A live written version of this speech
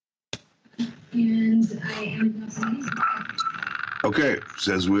And I am listening. Okay,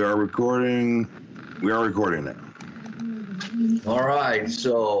 says we are recording. We are recording now. All right,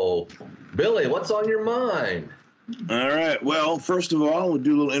 so Billy, what's on your mind? All right. Well, first of all, we'll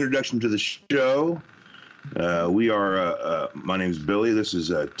do a little introduction to the show. We are. My name's Billy. This is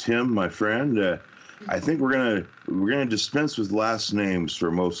Tim, my friend. I think we're gonna dispense with last names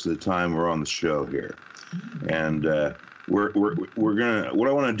for most of the time we're on the show here, and we're gonna. What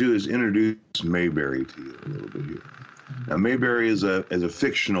I want to do is introduce Mayberry to you a little bit here. Now, Mayberry is a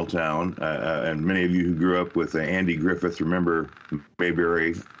fictional town, and many of you who grew up with Andy Griffith remember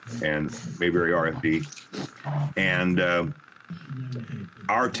Mayberry and Mayberry RFD. And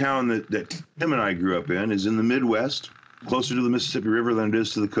our town that Tim and I grew up in is in the Midwest, closer to the Mississippi River than it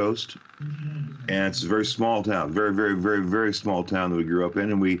is to the coast. And it's a very small town, very, very, very, very small town that we grew up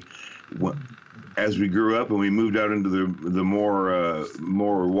in. And as we grew up and we moved out into the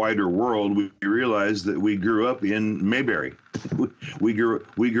more wider world, we realized that we grew up in Mayberry. we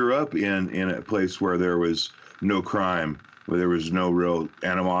grew up in a place where there was no crime, where there was no real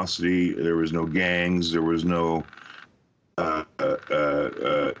animosity, there was no gangs, there was no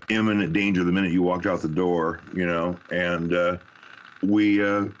imminent danger the minute you walked out the door, And we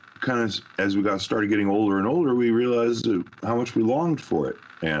kind of, as we started getting older and older, we realized how much we longed for it,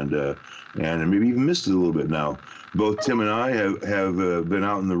 and maybe even missed it a little bit now. Both Tim and I have been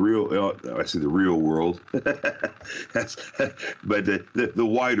out in the real, I say the real world, but the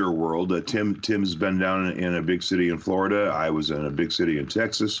wider world. Tim's been down in a big city in Florida. I was in a big city in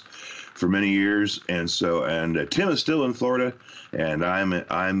Texas for many years, and Tim is still in Florida, and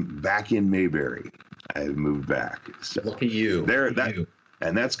I'm back in Mayberry. I have moved back. So look at you.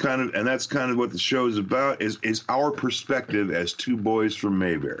 And that's kind of what the show is about. Is our perspective as two boys from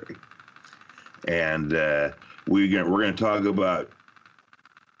Mayberry, and we're going to talk about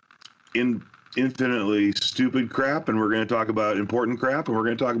infinitely stupid crap, and we're going to talk about important crap, and we're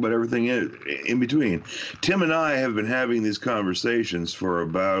going to talk about everything in between. Tim and I have been having these conversations for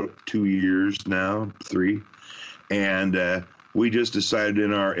about 2 years now, 3, and we just decided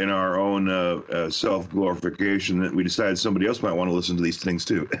in our own self-glorification that we decided somebody else might want to listen to these things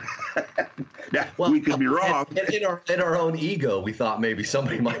too. Now, we could be wrong. In our own ego, we thought maybe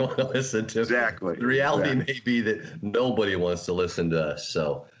somebody might want to listen to. Exactly. The reality may be that nobody wants to listen to us.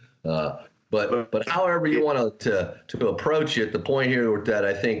 So, but however you want to approach it, the point here that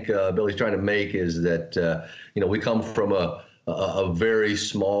I think Billy's trying to make is that we come from a very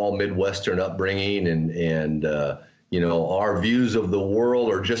small Midwestern upbringing, and our views of the world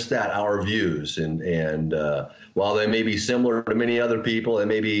are just that, our views. And while they may be similar to many other people, they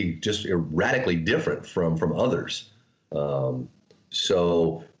may be just radically different from others.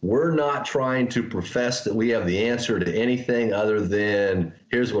 So we're not trying to profess that we have the answer to anything other than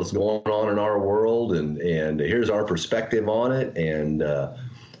here's what's going on in our world, and here's our perspective on it. And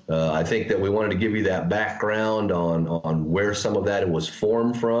I think that we wanted to give you that background on where some of that was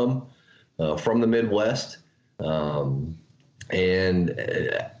formed from the Midwest.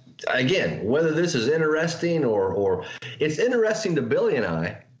 Again, whether this is interesting or it's interesting to Billy and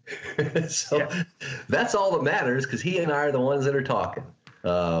I, so yeah. That's all that matters, because he and I are the ones that are talking.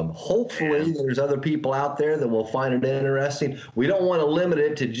 Hopefully there's other people out there that will find it interesting. We don't want to limit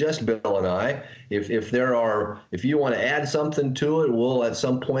it to just Bill and I. If you want to add something to it, we'll at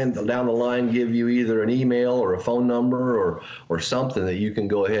some point down the line give you either an email or a phone number or something that you can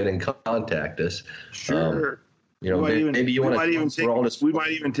go ahead and contact us. Sure. Maybe you want to. We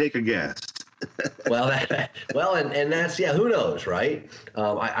might even take a guest. and that's, who knows, right?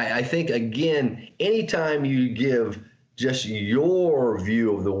 I think, again, anytime you give just your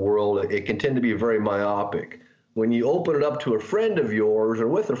view of the world, it can tend to be very myopic. When you open it up to a friend of yours or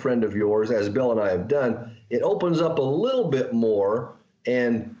with a friend of yours, as Bill and I have done, it opens up a little bit more.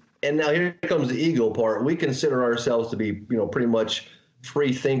 And now here comes the ego part. We consider ourselves to be, pretty much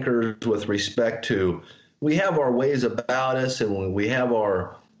free thinkers with respect to, we have our ways about us and we have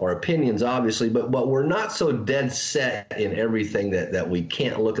our opinions, obviously, but we're not so dead set in everything that we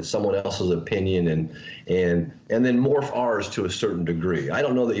can't look at someone else's opinion and then morph ours to a certain degree. I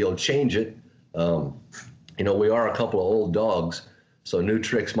don't know that you'll change it. We are a couple of old dogs, so new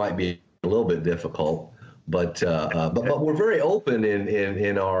tricks might be a little bit difficult. But we're very open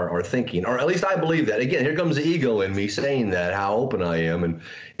in our thinking, or at least I believe that. Again, here comes the ego in me saying that, how open I am, and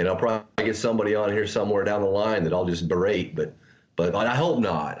I'll probably get somebody on here somewhere down the line that I'll just berate, but I hope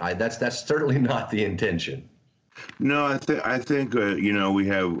not. That's certainly not the intention. No, I think we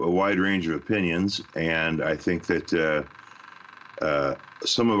have a wide range of opinions, and I think that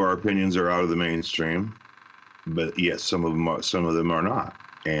some of our opinions are out of the mainstream, but yes, some of them are not,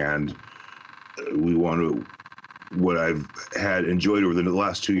 and we want to. What I've had enjoyed over the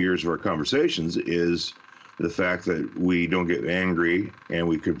last 2 years of our conversations is the fact that we don't get angry and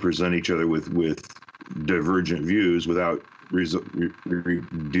we can present each other with divergent views without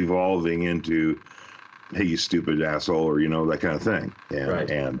devolving into, hey, you stupid asshole, or that kind of thing.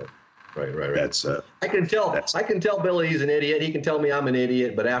 And right. That's I can tell Billy he's an idiot. He can tell me I'm an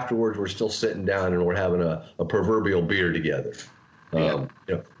idiot, but afterwards we're still sitting down and we're having a proverbial beer together.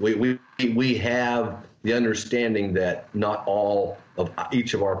 We have the understanding that not all of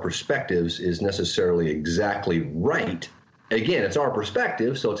each of our perspectives is necessarily exactly right. Again, it's our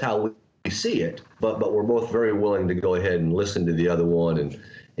perspective, so it's how we see it. But we're both very willing to go ahead and listen to the other one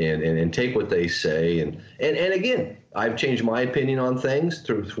and take what they say. And again, I've changed my opinion on things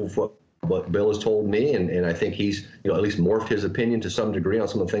through what Bill has told me, and I think he's at least morphed his opinion to some degree on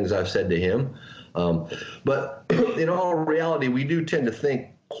some of the things I've said to him. But in all reality, we do tend to think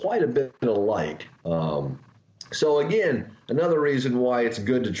quite a bit alike. So again, another reason why it's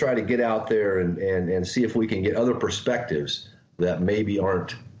good to try to get out there and see if we can get other perspectives that maybe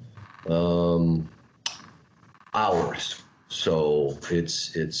aren't ours. So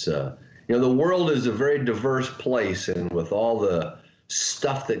it's the world is a very diverse place, and with all the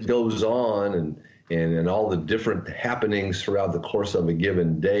stuff that goes on and all the different happenings throughout the course of a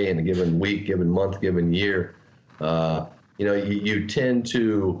given day and a given week, given month, given year, you tend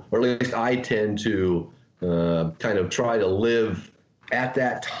to, or at least I tend to, kind of try to live at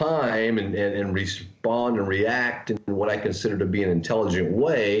that time and respond and react in what I consider to be an intelligent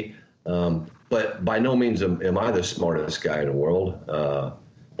way. But by no means am I the smartest guy in the world.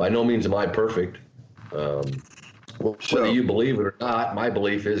 By no means am I perfect. Whether you believe it or not, my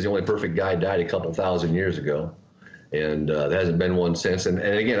belief is the only perfect guy died a couple thousand years ago. And there hasn't been one since. And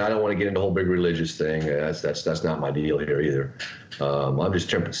again, I don't want to get into a whole big religious thing. That's not my deal here either. I'm just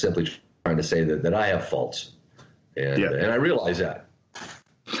simply trying to say that I have faults, and I realize that.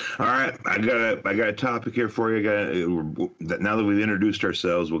 All right, I got a topic here for you. Now that we've introduced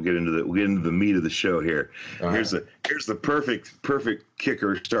ourselves, we'll get into the meat of the show here. Here's the perfect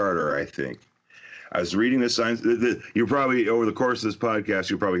kicker starter, I think. I was reading this science. You probably, over the course of this podcast,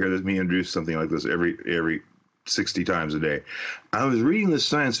 you'll probably hear me introduce something like this every 60 times a day. I was reading this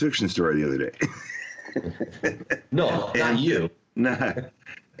science fiction story the other day. No, not you. Nah.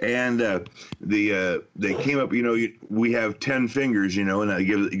 And they came up, we have 10 fingers, and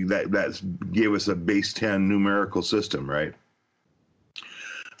that gave us a base 10 numerical system, right?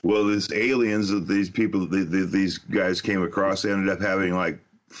 Well, these aliens, these guys came across, they ended up having like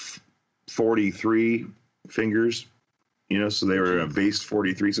 43 fingers, so they were in a base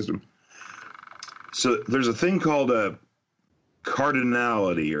 43 system. So there's a thing called a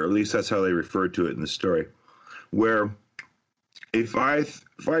cardinality, or at least that's how they refer to it in the story, where if I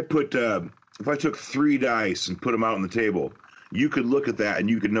took 3 dice and put them out on the table, you could look at that and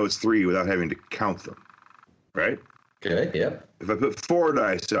you could know it's 3 without having to count them, right? Okay. Yep. If I put 4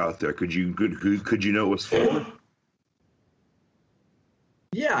 dice out there, could you know it was 4?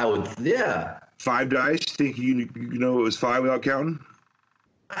 Yeah, I would. Yeah. 5 dice, think you know it was 5 without counting?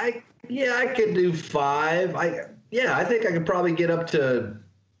 I could do 5. I think I could probably get up to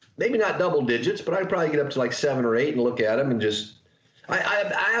maybe not double digits, but I'd probably get up to like 7 or 8 and look at them and just.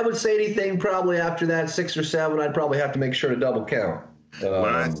 I would say anything probably after that 6 or 7. I'd probably have to make sure to double count.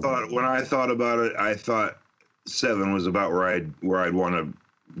 When I thought about it, I thought 7 was about where I'd want to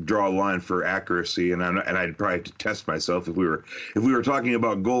draw a line for accuracy, and I'd probably have to test myself if we were talking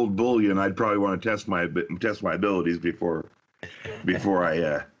about gold bullion. I'd probably want to test my abilities before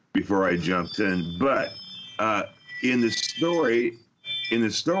I jumped in. But in the story,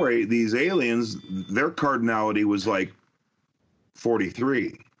 these aliens, their cardinality was like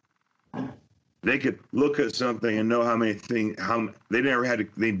 43. They could look at something and know how many things. They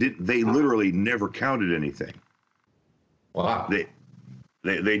literally never counted anything. Wow.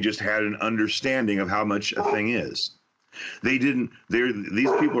 They just had an understanding of how much a thing is. They didn't. These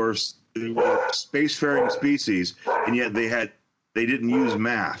people are spacefaring species, and yet they didn't use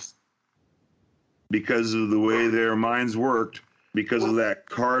math because of the way their minds worked. Because of that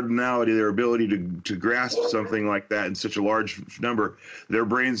cardinality, their ability to grasp something like that in such a large number, their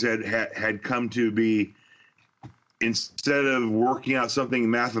brains had come to be, instead of working out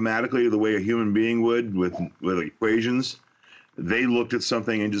something mathematically the way a human being would with equations, they looked at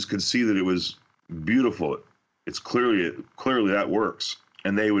something and just could see that it was beautiful. It's clearly that works,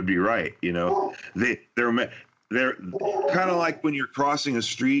 and they would be right. They're kind of like when you're crossing a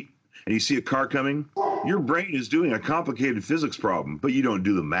street and you see a car coming, your brain is doing a complicated physics problem, but you don't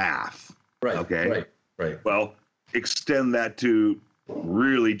do the math. Right. Okay. Right. Well, extend that to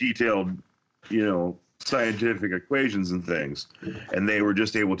really detailed scientific equations and things, and they were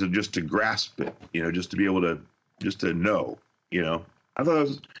just able to grasp it, just to be able to know. I thought it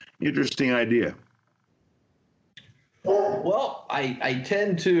was an interesting idea. Well, I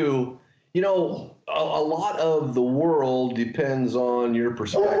tend to, a lot of the world depends on your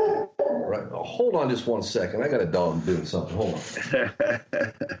perspective. Right. Oh, hold on just one second. I got a dog doing something. Hold on.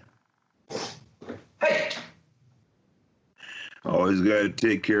 Hey. Always got to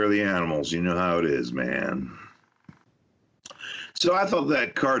take care of the animals. You know how it is, man. So I thought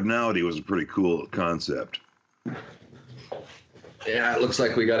that cardinality was a pretty cool concept. Yeah, it looks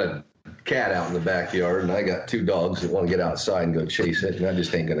like we got a cat out in the backyard, and I got two dogs that want to get outside and go chase it, and that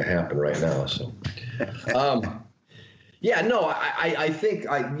just ain't going to happen right now. So, yeah, no, I think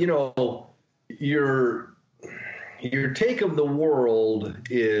your take of the world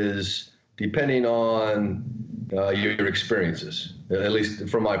is depending on your experiences, at least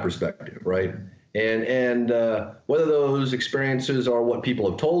from my perspective, right? And whether those experiences are what people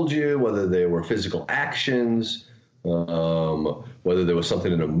have told you, whether they were physical actions, whether there was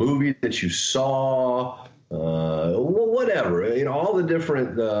something in a movie that you saw, whatever, all the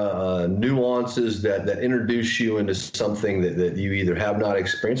different nuances that introduce you into something that you either have not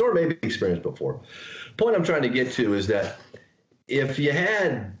experienced or maybe experienced before. The point I'm trying to get to is that if you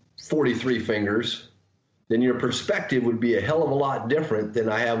had 43 fingers, then your perspective would be a hell of a lot different than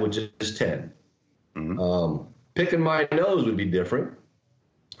I have with just 10. Mm-hmm. Picking my nose would be different.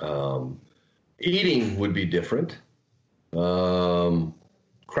 Eating would be different.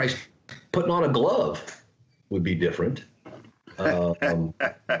 Christ, putting on a glove would be different.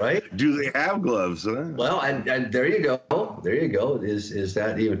 Right? Do they have gloves? Huh? Well, and there you go. There you go. Is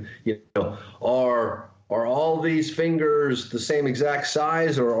that even, are all these fingers the same exact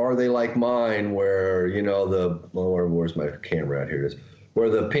size, or are they like mine where, where's my camera out here? It is, where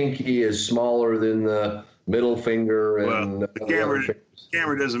the pinky is smaller than the middle finger and the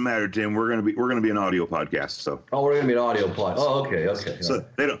camera doesn't matter, Tim. We're gonna be an audio podcast, so. Oh, we're gonna be an audio podcast. Oh, okay. So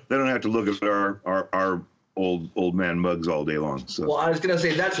they don't have to look at our old man mugs all day long. So. Well, I was gonna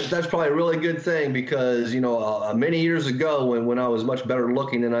say that's probably a really good thing because many years ago when I was much better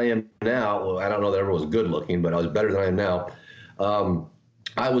looking than I am now. Well, I don't know that I ever was good looking, but I was better than I am now.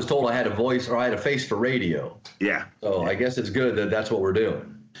 I was told I had a voice or I had a face for radio. Yeah. So I guess it's good that that's what we're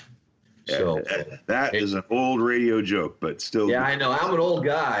doing. Yeah, so that is an old radio joke, but still. Yeah, I know. I'm an old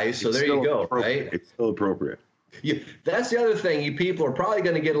guy, so there you go. Right? It's still appropriate. That's the other thing. You people are probably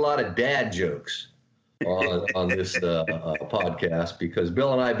going to get a lot of dad jokes on this podcast because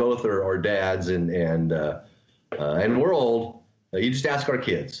Bill and I both are dads, and we're old. You just ask our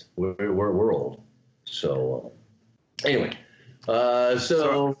kids. We're old. So anyway,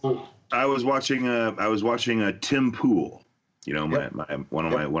 so I was watching Tim Pool. One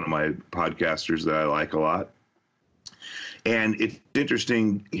of my podcasters that I like a lot, and it's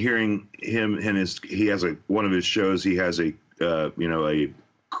interesting hearing him and he has one of his shows. He has a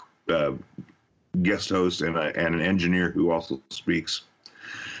guest host and an engineer who also speaks,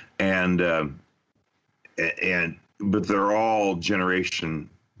 but they're all Generation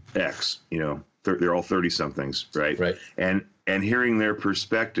X. They're all 30 somethings, right? Right. And hearing their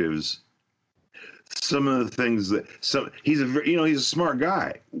perspectives. Some of the things he's a smart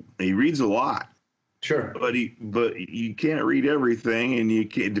guy. He reads a lot. Sure. But you can't read everything, and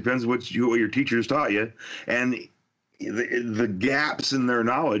it depends what your teachers taught you, and the gaps in their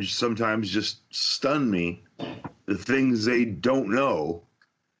knowledge sometimes just stun me. The things they don't know,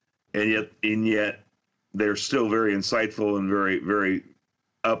 and yet they're still very insightful and very, very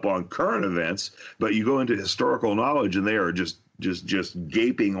up on current events. But you go into historical knowledge, and they are just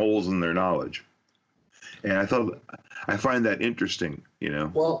gaping holes in their knowledge. And I find that interesting,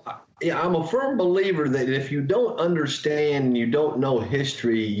 Well, yeah, I'm a firm believer that if you don't understand and you don't know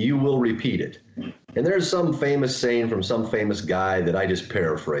history, you will repeat it. And there's some famous saying from some famous guy that I just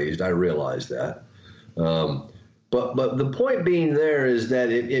paraphrased. I realize that. But the point being there is that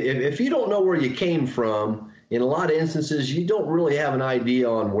if you don't know where you came from, in a lot of instances, you don't really have an idea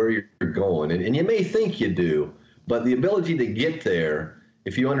on where you're going. And you may think you do, but the ability to get there,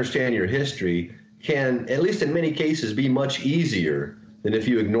 if you understand your history, can, at least in many cases, be much easier than if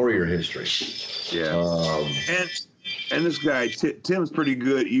you ignore your history. Yeah. And this guy, Tim's pretty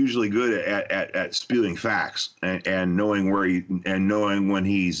good, usually good at spewing facts and knowing when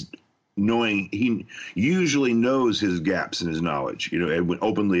he usually knows his gaps in his knowledge, and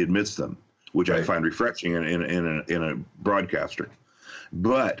openly admits them, which right. I find refreshing in a broadcaster.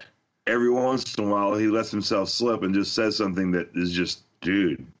 But every once in a while, he lets himself slip and just says something that is just,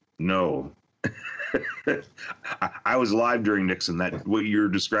 dude, no. I was alive during Nixon. That what you're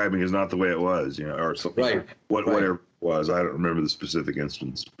describing is not the way it was, or something. Right. Whatever it was. I don't remember the specific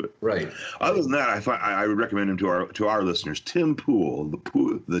instance, but Right. Other than that, I would recommend him to our listeners. Tim Pool,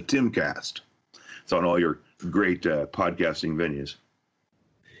 the Timcast. It's on all your great podcasting venues.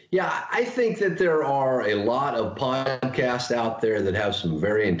 Yeah, I think that there are a lot of podcasts out there that have some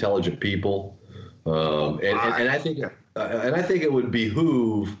very intelligent people, and I think it would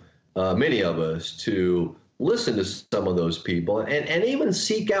behoove many of us to listen to some of those people and even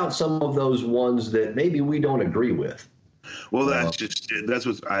seek out some of those ones that maybe we don't agree with. Well, that's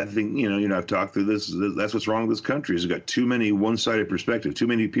what I think. I've talked through this. That's what's wrong with this country. Is we've got too many one-sided perspectives. Too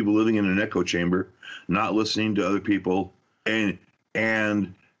many people living in an echo chamber, not listening to other people, and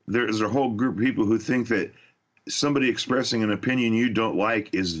there's a whole group of people who think that somebody expressing an opinion you don't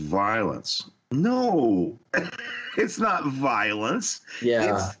like is violence. No, it's not violence.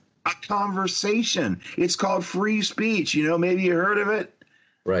 Yeah. It's a conversation. It's called free speech. Maybe you heard of it.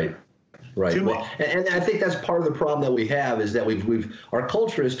 Right. Well, and I think that's part of the problem that we have is that our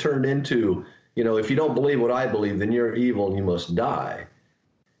culture has turned into, if you don't believe what I believe, then you're evil and you must die.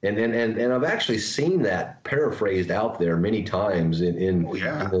 And I've actually seen that paraphrased out there many times in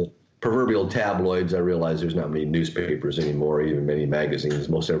the proverbial tabloids. I realize there's not many newspapers anymore, even many magazines.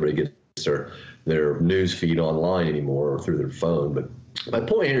 Most everybody gets their news feed online anymore or through their phone. But my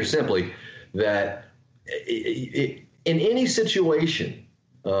point here is simply that in any situation,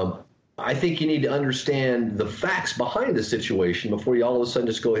 I think you need to understand the facts behind the situation before you all of a sudden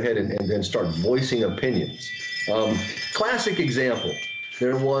just go ahead and then start voicing opinions. Classic example.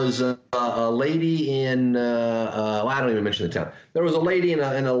 There was a lady in, I don't even mention the town. There was a lady in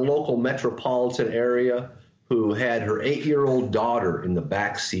a local metropolitan area who had her 8-year-old daughter in the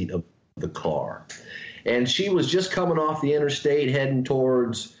back seat of the car. And she was just coming off the interstate heading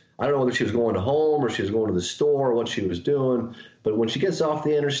towards, I don't know whether she was going home or she was going to the store or what she was doing. But when she gets off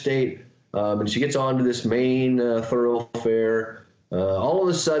the interstate and she gets onto this main thoroughfare, all of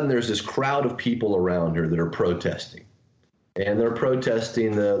a sudden there's this crowd of people around her that are protesting. And they're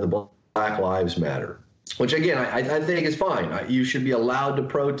protesting the Black Lives Matter, which, again, I think is fine. You should be allowed to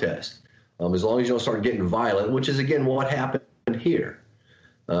protest as long as you don't start getting violent, which is, again, what happened here.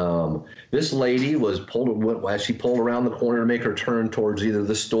 This lady as she pulled around the corner to make her turn towards either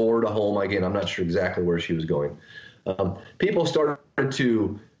the store or to home. Again, I'm not sure exactly where she was going. People started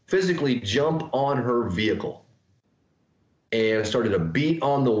to physically jump on her vehicle and started to beat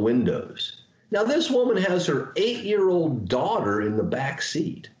on the windows. Now, this woman has her 8-year-old daughter in the back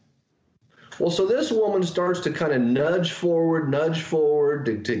seat. Well, so this woman starts to kind of nudge forward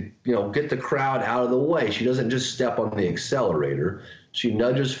to get the crowd out of the way. She doesn't just step on the accelerator. She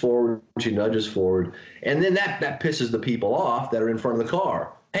nudges forward, and then that pisses the people off that are in front of the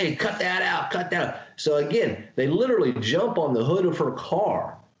car. Hey, cut that out. So again, they literally jump on the hood of her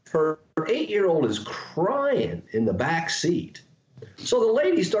car. Her 8-year-old is crying in the back seat. So the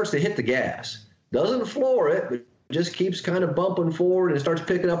lady starts to hit the gas, doesn't floor it, but just keeps kind of bumping forward and starts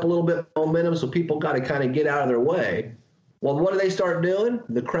picking up a little bit of momentum, so people got to kind of get out of their way. Well, what do they start doing?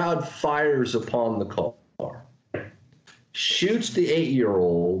 The crowd fires upon the car, shoots the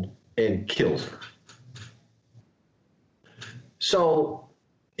 8-year-old, and kills her. So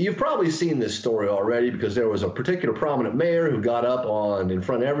you've probably seen this story already because there was a particular prominent mayor who got up in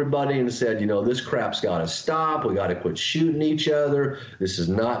front of everybody and said, this crap's got to stop. We got to quit shooting each other. This is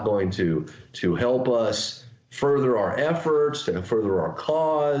not going to help us further our efforts, to further our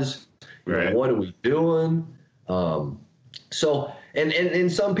cause. Right. What are we doing? So in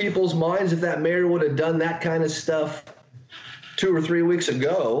some people's minds, if that mayor would have done that kind of stuff 2 or 3 weeks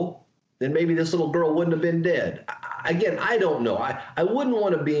ago, then maybe this little girl wouldn't have been dead. Again, I don't know. I wouldn't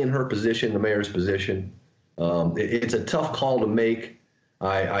want to be in her position, the mayor's position. It's a tough call to make.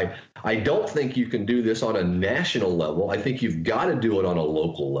 I don't think you can do this on a national level. I think you've got to do it on a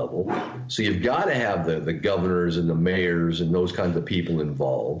local level. So you've got to have the governors and the mayors and those kinds of people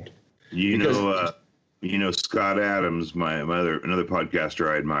involved. Scott Adams, another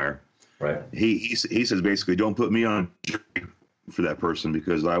podcaster I admire. Right. He says basically, don't put me on jury for that person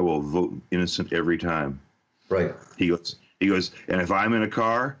because I will vote innocent every time. Right. He goes, and if I'm in a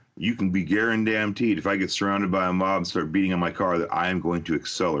car, you can be guaranteed if I get surrounded by a mob and start beating on my car that I am going to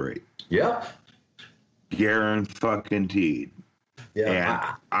accelerate. Yep. Guaranteed.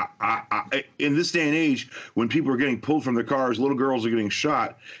 Yeah. And I, in this day and age, when people are getting pulled from their cars, little girls are getting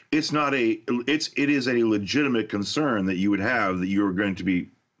shot. It is a legitimate concern that you would have that you are going to be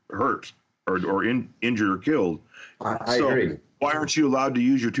hurt or injured or killed. I agree. Why aren't you allowed to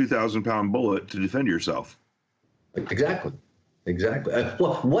use your 2,000-pound bullet to defend yourself? Exactly. Exactly.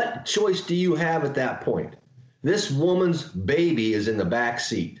 What choice do you have at that point? This woman's baby is in the back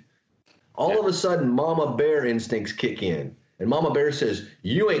seat. All of a sudden, Mama Bear instincts kick in, and Mama Bear says,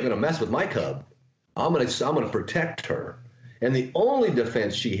 "You ain't gonna mess with my cub. I'm gonna protect her." And the only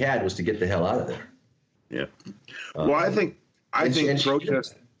defense she had was to get the hell out of there. Yeah. Well, I think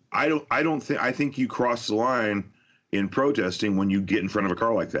protest. I think you cross the line in protesting when you get in front of a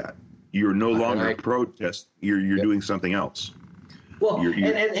car like that. You're no longer protest. You're doing something else. Well,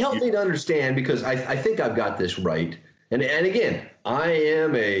 and help me to understand, because I think I've got this right. And again, I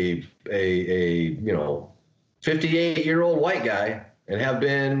am a 58-year-old white guy and have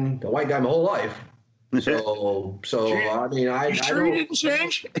been a white guy my whole life. So I mean, I sure you didn't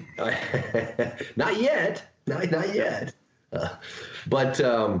change? Not yet, not yet. But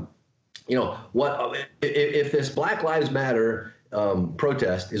what if this Black Lives Matter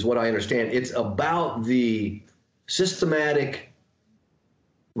protest is what I understand? It's about the systematic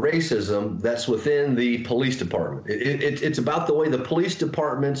racism that's within the police department. It's about the way the police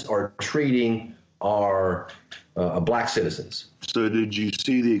departments are treating our black citizens. So did you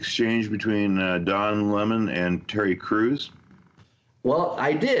see the exchange between Don Lemon and Terry Crews? Well,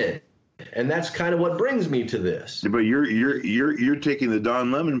 I did, and that's kind of what brings me to this. But you're taking the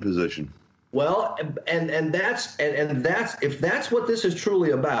Don Lemon position. Well, and that's if that's what this is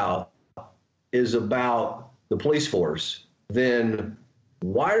truly about, is about the police force, then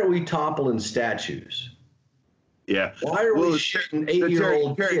why are we toppling statues? Yeah. Why are we shooting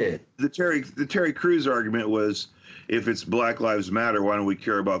 8-year-old kids? The Terry Crews argument was, if it's Black Lives Matter, why don't we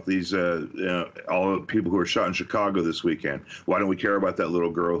care about these all the people who were shot in Chicago this weekend? Why don't we care about that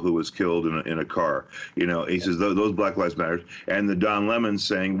little girl who was killed in a car? He says those Black Lives Matter. And the Don Lemon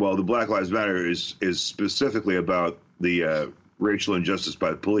saying, well, the Black Lives Matter is specifically about the racial injustice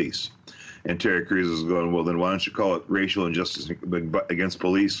by the police. And Terry Crews is going, well, then why don't you call it racial injustice against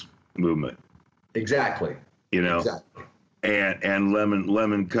police movement? Exactly. Exactly. And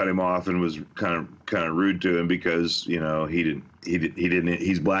Lemon cut him off and was kind of rude to him because he's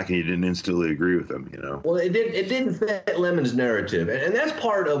black and he didn't instantly agree with him. Well, it didn't fit Lemon's narrative, and that's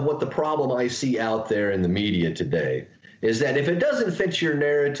part of what the problem I see out there in the media today is that if it doesn't fit your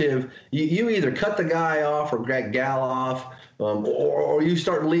narrative, you either cut the guy off or gal off, or you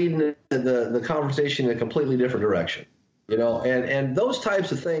start leading the conversation in a completely different direction. And those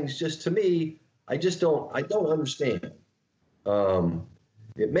types of things, just to me, I don't understand.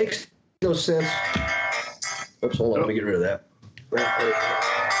 It makes no sense. Oops, hold on. Let me get rid of that.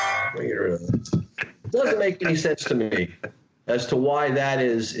 It doesn't make any sense to me as to why that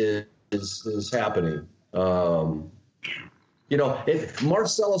is happening.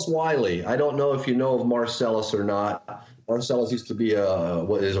 Marcellus Wiley. I don't know if you know of Marcellus or not. Marcellus used to be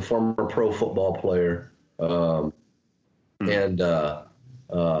is a former pro football player, and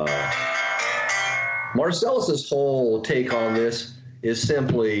Marcellus's whole take on this is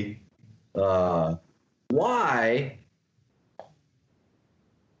simply why,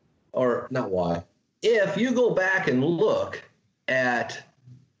 or not why, if you go back and look at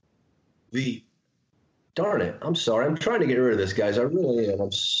darn it, I'm sorry, I'm trying to get rid of this, guys. I really am.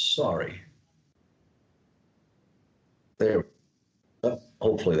 I'm sorry. There.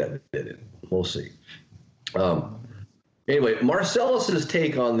 Hopefully that did it. We'll see. Anyway, Marcellus's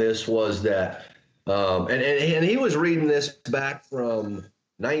take on this was that, and he was reading this back from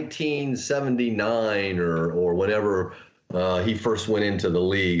 1979 or whenever he first went into the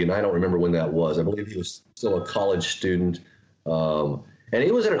league, and I don't remember when that was. I believe he was still a college student, and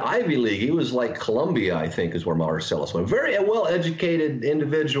he was in an Ivy League. He was like Columbia, I think, is where Marcellus went. Very well-educated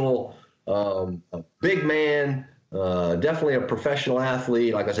individual, a big man, definitely a professional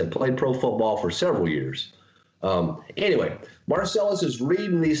athlete. Like I said, played pro football for several years. Anyway, Marcellus is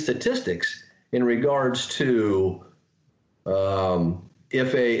reading these statistics in regards to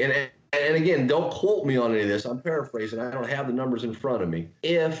if and again, don't quote me on any of this. I'm paraphrasing. I don't have the numbers in front of me.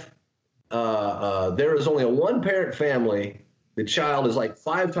 If there is only a one-parent family, the child is like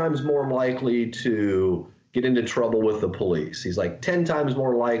 5 times more likely to get into trouble with the police. He's like 10 times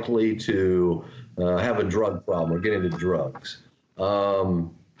more likely to have a drug problem or get into drugs.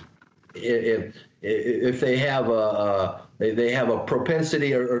 If they have a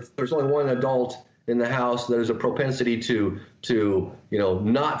propensity, or if there's only one adult in the house, there's a propensity to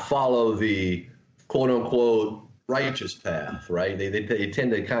not follow the quote unquote righteous path, right? They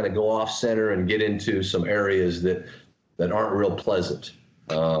tend to kind of go off center and get into some areas that aren't real pleasant.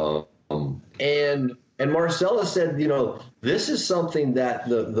 And Marcellus said, this is something that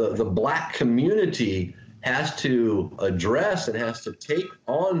the black community has to address and has to take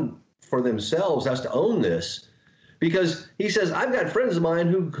on for themselves, has to own this, Because he says, I've got friends of mine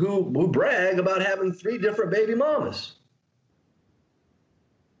who brag about having 3 different baby mamas.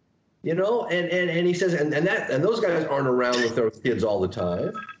 You know, and he says, and those guys aren't around with their kids all the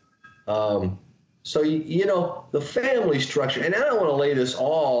time. So, you know, the family structure, and I don't want to lay this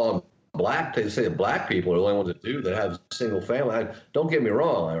all on black, to say that black people are the only ones that have single family. Don't get me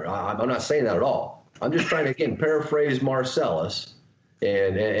wrong. I'm not saying that at all. I'm just trying to, again, paraphrase Marcellus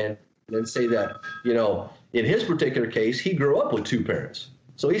and say that, you know, in his particular case, he grew up with 2 parents.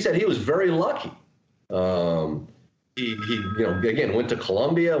 So he said he was very lucky. He you know, again, went to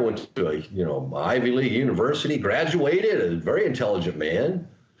Columbia, went to a, you know, Ivy League university, graduated, a very intelligent man,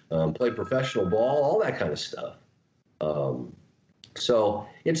 played professional ball, all that kind of stuff. So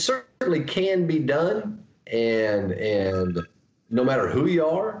it certainly can be done, and no matter who you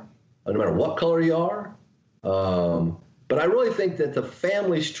are, no matter what color you are. But I really think that the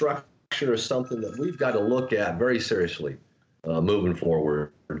family structure is something that we've got to look at very seriously moving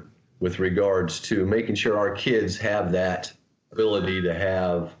forward, with regards to making sure our kids have that ability to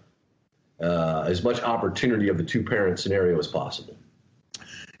have as much opportunity of the 2-parent scenario as possible.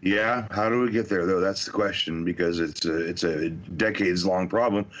 Yeah, how do we get there though? That's the question, because it's a decades-long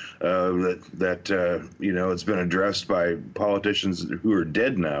problem that you know, it's been addressed by politicians who are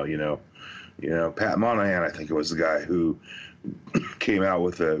dead now. You know, Pat Monahan, I think it was the guy who came out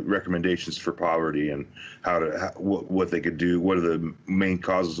with recommendations for poverty and what they could do, what are the main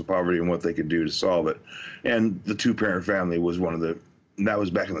causes of poverty and what they could do to solve it. And the 2-parent family was one of and that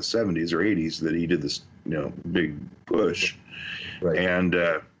was back in the 70s or 80s that he did this, you know, big push. Right. And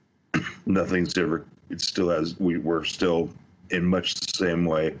nothing's ever, it still has, we're still in much the same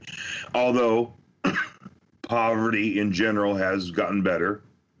way. Although poverty in general has gotten better.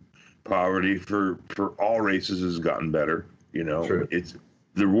 Poverty for all races has gotten better. You know, True.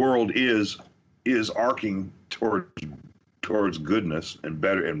 The world is arcing towards goodness and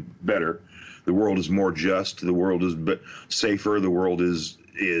better. The world is more just. The world is safer. The world is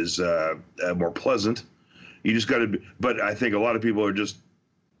more pleasant. You just got to. But I think a lot of people are just.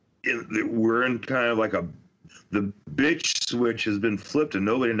 We're in kind of like the bitch switch has been flipped and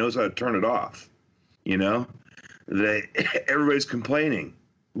nobody knows how to turn it off. You know, everybody's complaining.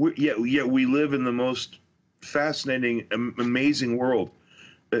 Yet we live in the most fascinating, amazing world.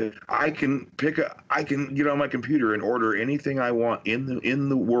 I can get on my computer and order anything I want in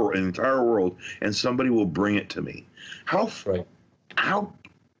the world, in the entire world, and somebody will bring it to me. How?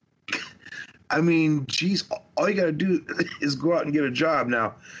 I mean, geez, all you got to do is go out and get a job.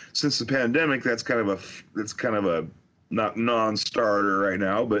 Now, since the pandemic, that's kind of a not non-starter right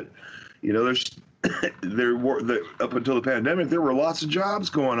now. But you know, up until the pandemic, there were lots of jobs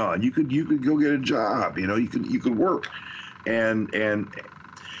going on. You could go get a job. You know, you could work, and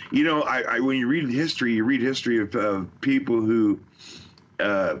you know, when you read history, of people who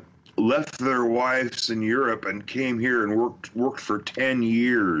left their wives in Europe and came here and worked for 10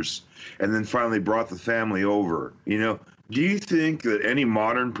 years and then finally brought the family over. You know, do you think that any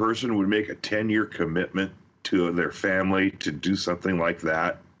modern person would make a 10-year commitment to their family to do something like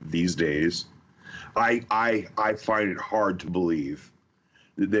that these days? I find it hard to believe.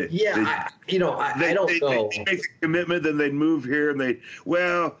 I don't know. They make a commitment, then they'd move here, and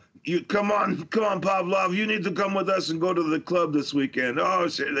you come on, Pavlov, you need to come with us and go to the club this weekend. Oh,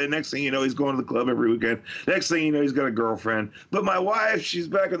 the next thing you know, he's going to the club every weekend. Next thing you know, he's got a girlfriend. But my wife, she's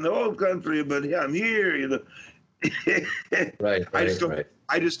back in the old country, but yeah, I'm here. You know, right.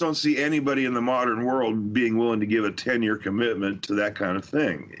 I just don't see anybody in the modern world being willing to give a 10-year commitment to that kind of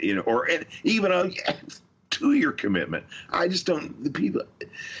thing. You know, or even a 2-year commitment. I just don't. The people.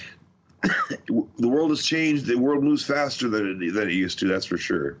 The world has changed. The world moves faster than it used to. That's for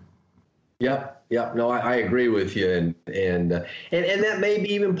sure. Yep. No, I agree with you, and that may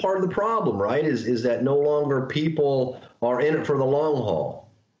be even part of the problem, right? Is that no longer people are in it for the long haul.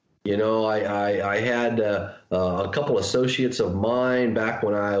 You know, I had a couple associates of mine back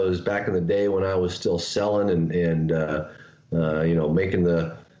in the day when I was still selling and you know, making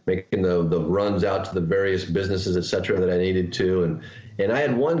the runs out to the various businesses, et cetera, that I needed to, and I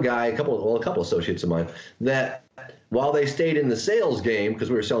had one guy, a couple associates of mine that, while they stayed in the sales game, because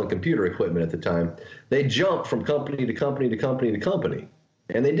we were selling computer equipment at the time, they jumped from company to company to company to company.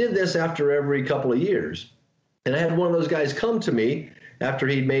 And they did this after every couple of years. And I had one of those guys come to me after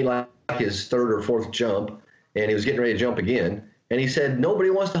he'd made like his 3rd or 4th jump, and he was getting ready to jump again. And he said, nobody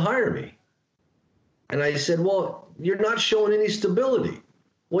wants to hire me. And I said, well, you're not showing any stability.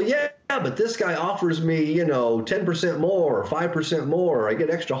 Well, yeah, but this guy offers me, you know, 10% more or 5% more. I get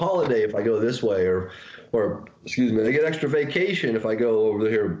extra holiday if I go this way, or excuse me, I get extra vacation if I go over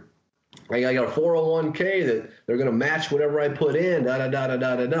here I got a 401k that they're going to match whatever I put in,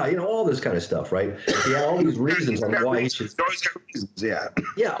 all this kind of stuff, right? He had all these reasons on why he should. Always got reasons, yeah.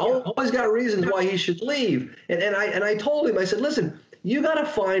 Yeah, always got reasons why he should leave. And I told him, I said, listen, you got to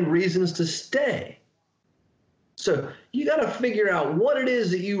find reasons to stay. So you got to figure out what it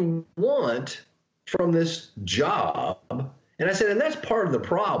is that you want from this job. And I said, and that's part of the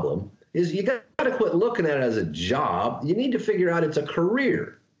problem, is you got to quit looking at it as a job. You need to figure out it's a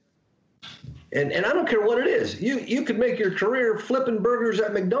career. And I don't care what it is. You could make your career flipping burgers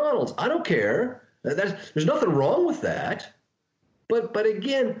at McDonald's. I don't care. There's nothing wrong with that. But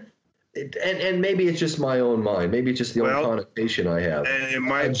again, and maybe it's just my own mind. Maybe it's just the own connotation I have.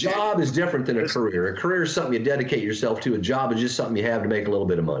 A job is different than a career. A career is something you dedicate yourself to. A job is just something you have to make a little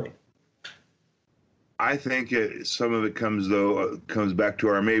bit of money. I think some of it comes back to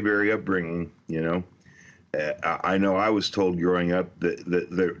our Mayberry upbringing. I know I was told growing up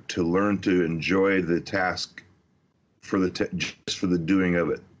that to learn to enjoy the task just for the doing of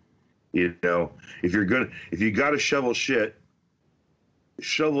it. If you got to shovel shit,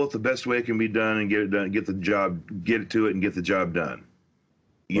 shovel it the best way it can be done and get it done. Get to it and get the job done.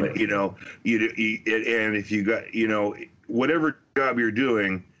 Right. And if you got whatever job you're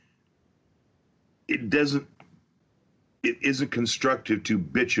doing, it isn't constructive to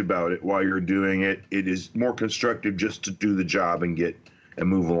bitch about it while you're doing it. It is more constructive just to do the job and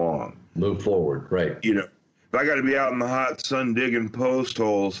move along. Move forward, right. If I got to be out in the hot sun digging post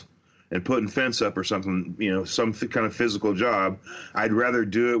holes and putting fence up or something, some kind of physical job, I'd rather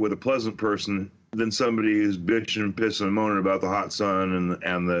do it with a pleasant person than somebody who's bitching and pissing and moaning about the hot sun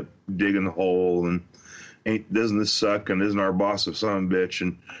and the digging the hole and doesn't this suck and isn't our boss a son of a bitch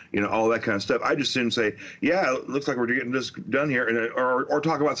and all that kind of stuff. I just didn't say, yeah, it looks like we're getting this done here, and or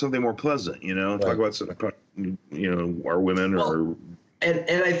talk about something more pleasant, right. Talk about our women or.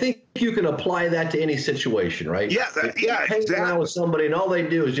 And I think you can apply that to any situation, right? Yeah, Hang around with somebody and all they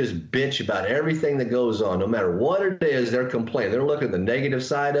do is just bitch about everything that goes on, no matter what it is. They're complaining. They're looking at the negative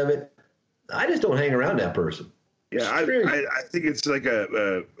side of it. I just don't hang around that person. Yeah, I think it's like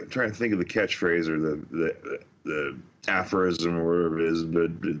I'm trying to think of the catchphrase or the aphorism or whatever it is,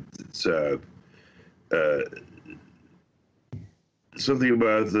 but it's something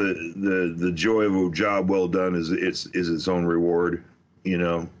about the joy of a job well done is its own reward.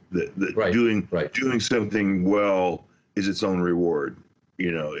 Right. Doing something well is its own reward.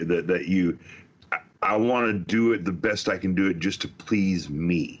 I want to do it the best I can do it just to please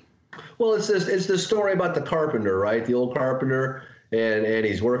me. Well, it's the story about the carpenter, right? The old carpenter, and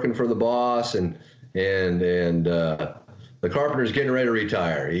he's working for the boss, and the carpenter's getting ready to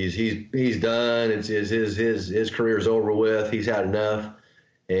retire. He's done. It's his career's over with. He's had enough.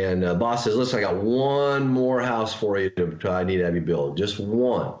 And boss says, "Listen, I got one more house for you I need to have you build, just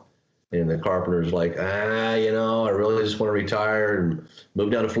one." And the carpenter's like, I really just want to retire and move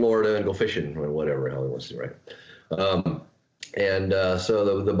down to Florida and go fishing or whatever the hell he wants to do, right?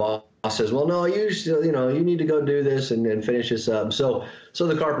 So the boss says, well, no, you still, you need to go do this and finish this up. So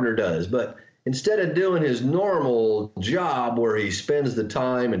the carpenter does. But instead of doing his normal job where he spends the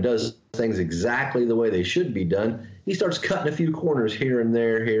time and does things exactly the way they should be done, he starts cutting a few corners here and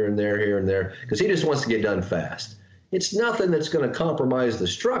there, because he just wants to get done fast. It's nothing that's going to compromise the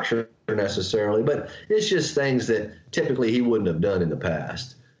structure necessarily, but it's just things that typically he wouldn't have done in the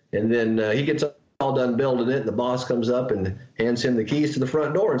past. And then he gets all done building it, and the boss comes up and hands him the keys to the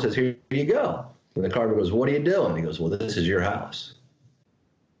front door and says, "Here you go." And the carpenter goes, "What are you doing?" He goes, "Well, this is your house."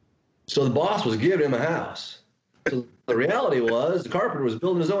 So the boss was giving him a house. So the reality was the carpenter was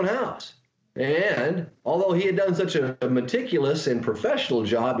building his own house. And although he had done such a meticulous and professional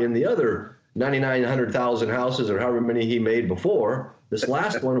job in the other 9,900,000 houses or however many he made before, this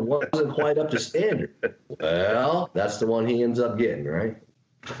last one wasn't quite up to standard. Well, that's the one he ends up getting, right?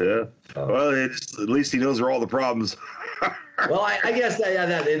 Yeah. Well, at least he knows where all the problems. Well, I guess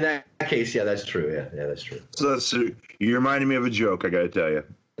that in that case, yeah, that's true. Yeah, that's true. So you reminded me of a joke. I got to tell you.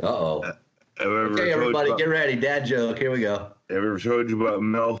 Uh-oh. Okay, everybody, get ready. Dad joke. Here we go. Ever told you about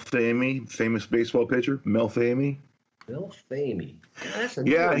Mel Famey, famous baseball pitcher? Mel Famey. Mel Famey.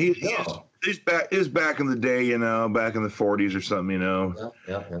 Yeah, he's back in the day, back in the 40s or something,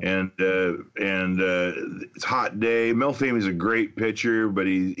 Yeah. And it's a hot day. Mel Famey's a great pitcher, but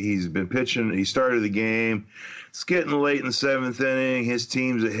he's been pitching. He started the game. It's getting late in the seventh inning. His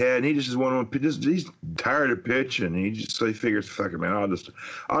team's ahead, and he just he's tired of pitching. So he figures, fuck it, man,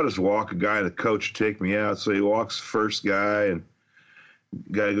 I'll just walk a guy, and the coach will take me out. So he walks the first guy, and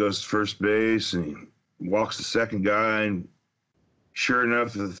the guy goes to first base, and he walks the second guy, and sure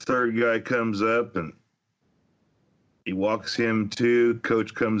enough, the third guy comes up, and He walks him too.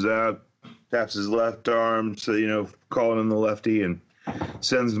 Coach comes out, taps his left arm, so calling him the lefty, and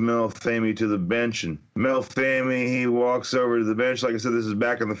sends Mel Famey to the bench. And Mel Famey, he walks over to the bench. Like I said, this is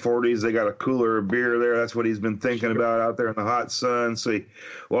back in the 40s. They got a cooler of beer there. That's what he's been thinking about out there in the hot sun. So he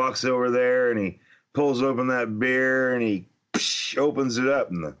walks over there and he pulls open that beer and he opens it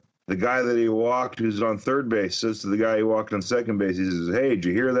up. And the guy that he walked, who's on third base, says to the guy who walked on second base, he says, "Hey, did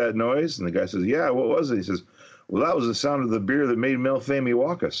you hear that noise?" And the guy says, "Yeah, what was it?" He says, "Well, that was the sound of the beer that made Mel Famey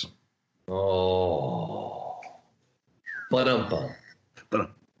walk us." Oh. Ba-dum-bum.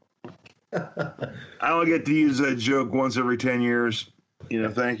 I only get to use that joke once every 10 years.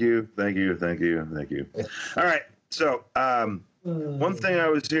 Thank you. All right. So one thing I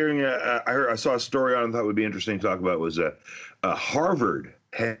was hearing, I saw a story on, I thought would be interesting to talk about was Harvard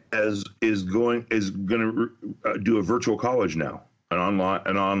is going to do a virtual college now, an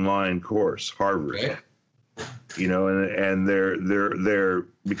online course. Harvard. Okay. And they're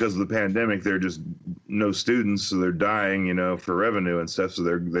because of the pandemic, they're just no students, so they're dying, for revenue and stuff. So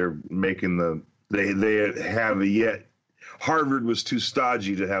they're making they have yet. Harvard was too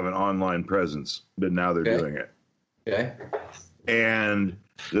stodgy to have an online presence, but now they're doing it. Okay. And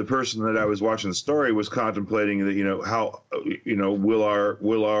the person that I was watching the story was contemplating that, how, will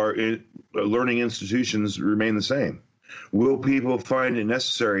our learning institutions remain the same? Will people find it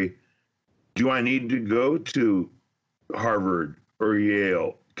necessary? Do I need to go to Harvard or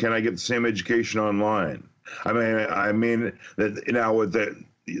Yale? Can I get the same education online? I mean that now with that.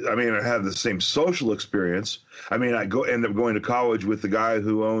 I have the same social experience. I end up going to college with the guy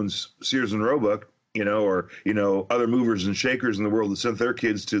who owns Sears and Roebuck, or other movers and shakers in the world that sent their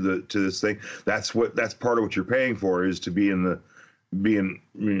kids to this thing. That's part of what you're paying for, is to be in the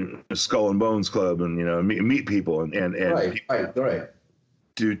Skull and Bones Club and meet people and right.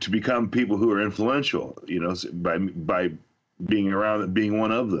 To become people who are influential, by being around, being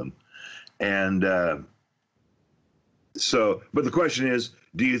one of them. And but the question is,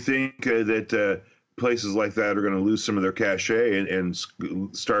 do you think that places like that are going to lose some of their cachet and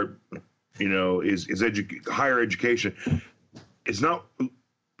start, higher education? It's not,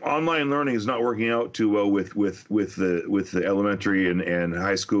 online learning is not working out too well with the elementary and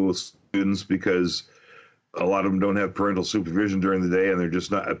high school students, because a lot of them don't have parental supervision during the day, and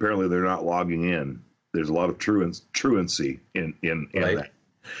they're not logging in. There's a lot of truancy in right. that.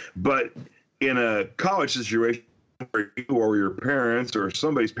 But in a college situation where you or your parents or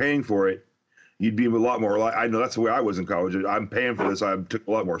somebody's paying for it, you'd be a lot more I know that's the way I was in college. I'm paying for this. I took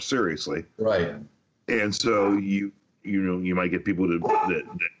a lot more seriously. Right. And so you might get people that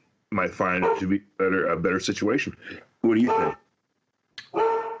might find it to be a better situation. What do you think?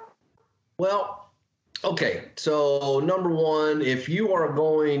 Well, okay, so number one, if you are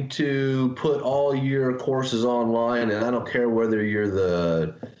going to put all your courses online, and I don't care whether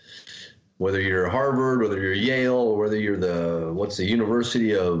you're Harvard, whether you're Yale, or whether you're the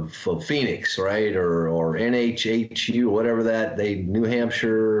University of Phoenix, right, or NHHU, whatever New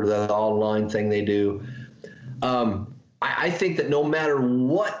Hampshire, that online thing they do. I think that no matter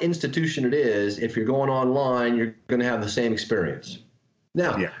what institution it is, if you're going online, you're going to have the same experience.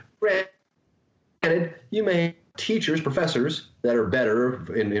 Now, granted, you may have teachers, professors that are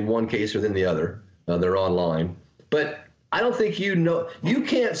better in one case or than the other. They're online. But I don't think you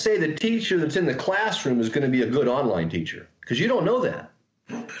can't say the teacher that's in the classroom is going to be a good online teacher, because you don't know that.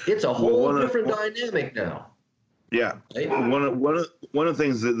 It's a whole different dynamic now. Yeah. Right? One of the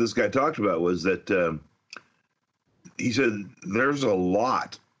things that this guy talked about was that he said there's a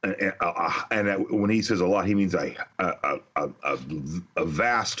lot. And when he says a lot, he means a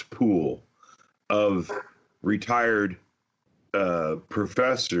vast pool of retired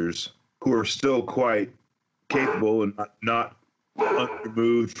professors who are still quite capable and not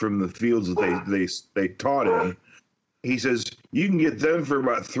removed from the fields that they taught in. He says you can get them for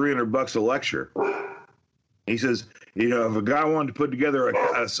about $300 a lecture. He says, if a guy wanted to put together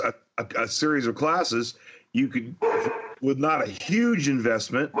a series of classes, you could, with not a huge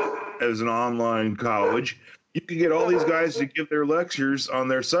investment as an online college, you could get all these guys to give their lectures on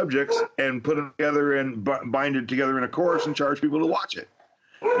their subjects and put them together and bind it together in a course and charge people to watch it.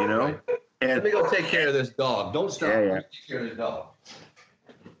 Right. And let me go take care of this dog. Don't stop. Yeah. Take care of this dog.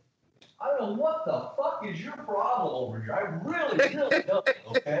 I don't know what the fuck is your problem over here. I really don't.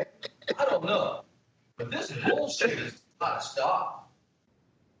 Okay, I don't know, but this bullshit has got to stop.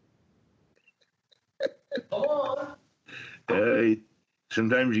 Come on.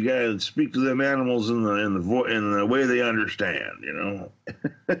 Sometimes you gotta speak to them animals in the way they understand,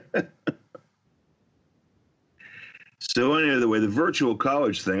 So anyway, the virtual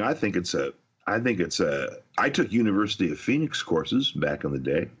college thing, I think it's I think it's I took University of Phoenix courses back in the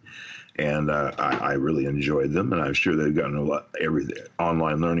day, and I really enjoyed them, and I'm sure they've gotten a lot.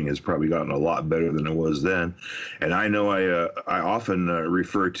 Online learning has probably gotten a lot better than it was then, and I know I often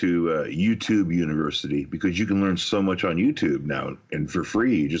refer to YouTube University, because you can learn so much on YouTube now, and for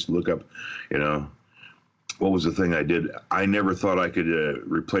free. You just look up, what was the thing I did? I never thought I could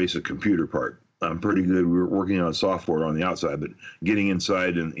replace a computer part. I'm pretty good. We were working on software on the outside, but getting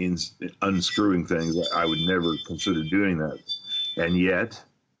inside and unscrewing things, I would never consider doing that. And yet,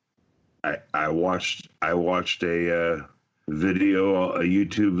 I watched a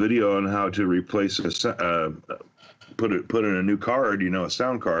YouTube video on how to replace put in a new card, a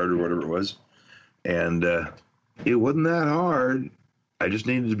sound card or whatever it was, and it wasn't that hard. I just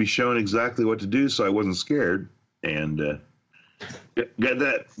needed to be shown exactly what to do, so I wasn't scared, and got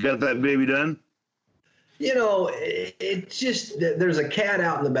that baby done. It's just, there's a cat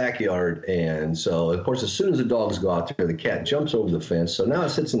out in the backyard. And so, of course, as soon as the dogs go out there, the cat jumps over the fence. So now it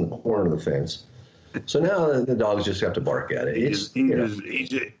sits in the corner of the fence. So now the dogs just have to bark at it.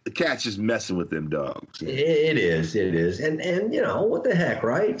 The cat's just messing with them dogs. It is. And what the heck,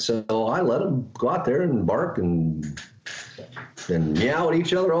 right? So I let them go out there and bark and meow at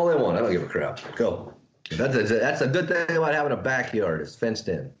each other all they want. I don't give a crap. Go. That's a good thing about having a backyard. It's fenced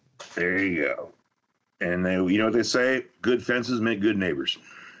in. There you go. And you know what they say? Good fences make good neighbors.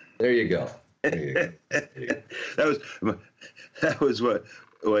 There you go. That was what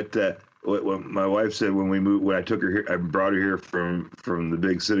my wife said when we moved. When I took her here, I brought her here from the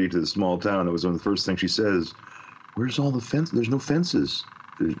big city to the small town. It was one of the first things she says. Where's all the fence? There's no fences.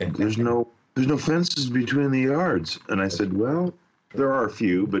 There's no fences between the yards. And I said, well, there are a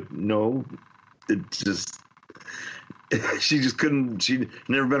few, but no. It just. She just couldn't. She'd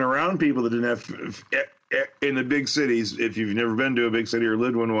never been around people that didn't have in the big cities. If you've never been to a big city or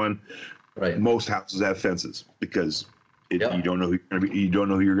lived in one, right? Most houses have fences because you don't know who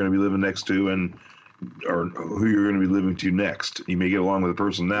you're going to be living next to, or who you're going to be living to next. You may get along with a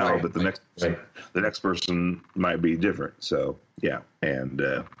person now, but the next person might be different. So yeah, and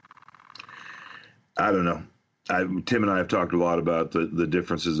I don't know. Tim and I have talked a lot about the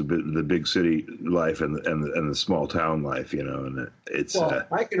differences of the big city life and the small town life, and it's. Well,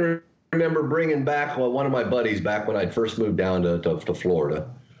 I can remember bringing back one of my buddies back when I first moved down to Florida,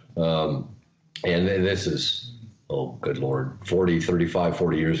 and this is, oh good Lord, 40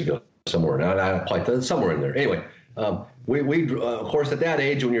 years ago, somewhere. Not quite somewhere in there. Anyway, we of course at that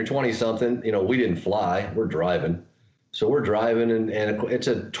age when you're 20 something, we didn't fly, we're driving, so we're driving and it's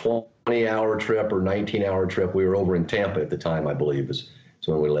a 20-hour trip or 19-hour trip. We were over in Tampa at the time, I believe, is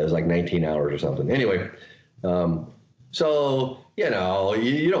when we lived. It was like 19 hours or something. Anyway, so,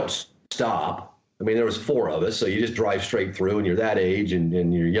 you don't stop. I mean, there was 4 of us, so you just drive straight through, and you're that age,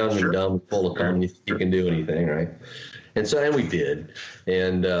 and you're young and dumb, full of fun. You can do anything, right? And we did.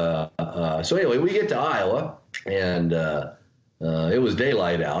 And so anyway, we get to Iowa, and it was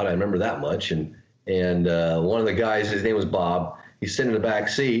daylight out. I remember that much. And one of the guys, his name was Bob, he's sitting in the back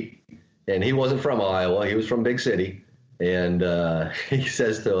seat. And he wasn't from Iowa. He was from big city. And he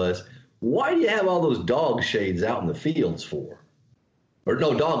says to us, why do you have all those dog shades out in the fields for? Or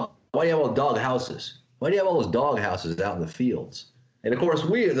why do you have all dog houses? Why do you have all those dog houses out in the fields? And, of course,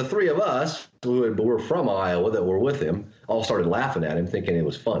 the 3 of us who were from Iowa that were with him all started laughing at him, thinking it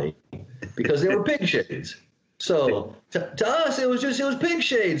was funny, because they were pig shades. So to us, it was pig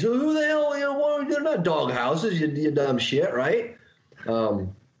shades. Who the hell, they're not dog houses, you dumb shit, right?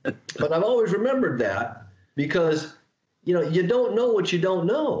 But I've always remembered that because, you don't know what you don't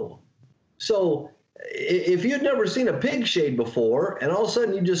know. So if you'd never seen a pig shade before and all of a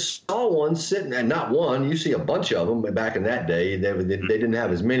sudden you just saw one sitting, and not one, you see a bunch of them back in that day. They didn't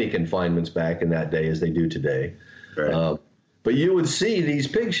have as many confinements back in that day as they do today. Right. But you would see these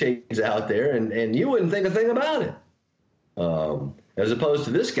pig shades out there and you wouldn't think a thing about it. As opposed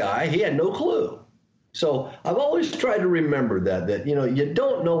to this guy, he had no clue. So I've always tried to remember that you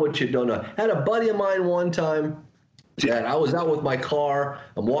don't know what you don't know. I had a buddy of mine one time that I was out with my car.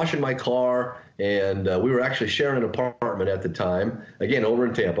 I'm washing my car, and we were actually sharing an apartment at the time, again, over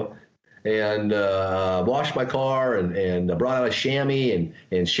in Tampa. And washed my car and brought out a chamois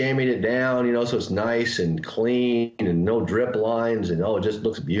and chamoised it down, so it's nice and clean and no drip lines, and it just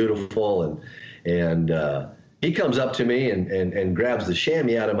looks beautiful. And he comes up to me and grabs the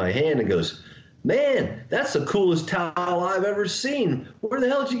chamois out of my hand and goes, man, that's the coolest towel I've ever seen. Where the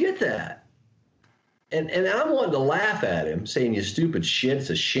hell did you get that? And I'm wanting to laugh at him, saying, you stupid shit, it's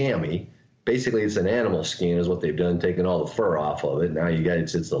a chamois. Basically, it's an animal skin is what they've done, taking all the fur off of it. Now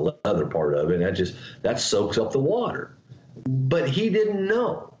it's the leather part of it, and that soaks up the water. But he didn't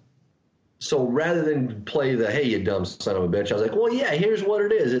know. So rather than play the, hey, you dumb son of a bitch, I was like, well, yeah, here's what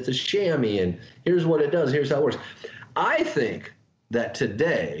it is. It's a chamois, and here's what it does. Here's how it works. I think that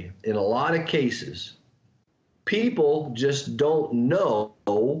today, in a lot of cases, people just don't know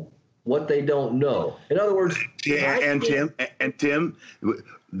what they don't know. In other words, and Tim,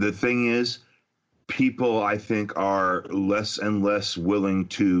 the thing is, people, I think, are less and less willing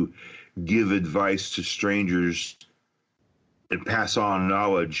to give advice to strangers and pass on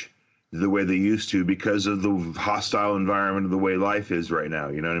knowledge the way they used to because of the hostile environment of the way life is right now.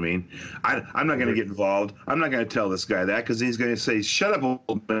 You know what I mean? I'm not going to get involved. I'm not going to tell this guy that because he's going to say, shut up,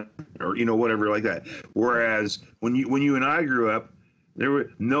 old man, or, whatever like that. Whereas when you and I grew up, there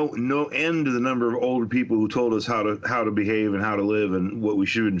were no end to the number of older people who told us how to behave and how to live and what we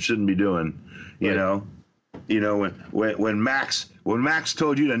should and shouldn't be doing. You know, when Max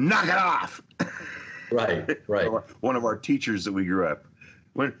told you to knock it off. Right. One of our teachers that we grew up.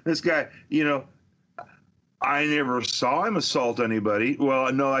 When this guy, I never saw him assault anybody. Well,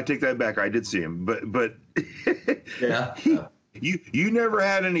 no, I take that back. I did see him, but yeah. You never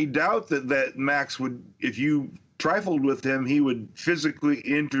had any doubt that Max would, if you trifled with him, he would physically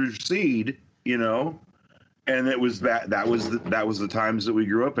intercede, and it was that was the times that we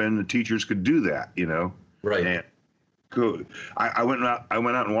grew up in. The teachers could do that, Right. And cool. I went out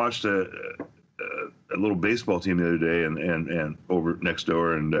and watched a little baseball team the other day, and over next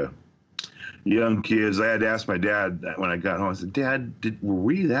door, and young kids. I had to ask my dad when I got home. I said, "Dad, were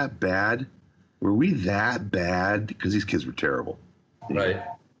we that bad? Were we that bad?" Because these kids were terrible. Right.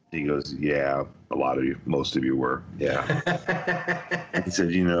 He goes, "Yeah, a lot of you, most of you were." Yeah. He said,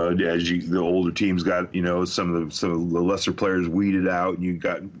 as the older teams got, some of the lesser players weeded out, and you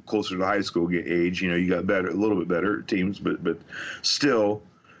got closer to high school age, you got better, a little bit better teams, but still.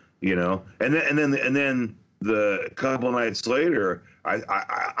 And then the couple of nights later,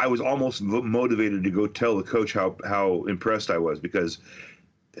 I was almost motivated to go tell the coach how impressed I was, because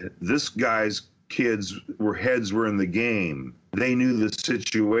this guy's kids heads were in the game. They knew the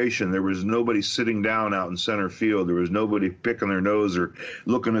situation. There was nobody sitting down out in center field. There was nobody picking their nose or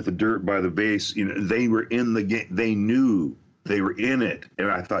looking at the dirt by the base. They were in the game. They knew they were in it. And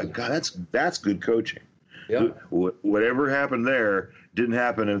I thought, God, that's good coaching. Yep. Whatever happened there didn't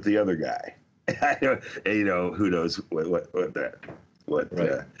happen with the other guy. Who knows what that.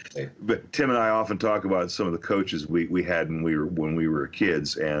 Right. But Tim and I often talk about some of the coaches we had when we were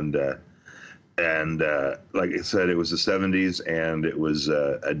kids, and like I said, it was the 70s, and it was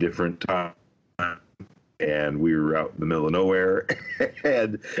a different time, and we were out in the middle of nowhere,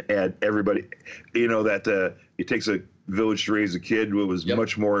 and everybody, that it takes a village to raise a kid. It was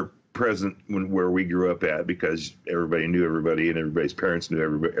much more present where we grew up at, because everybody knew everybody, and everybody's parents knew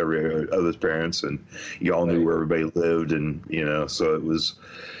every other's parents, and you all knew where everybody lived, and so it was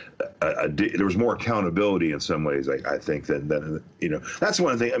there was more accountability in some ways, I think, than that's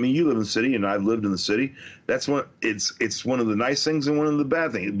one thing. I mean, you live in the city, and I've lived in the city. That's one. It's one of the nice things and one of the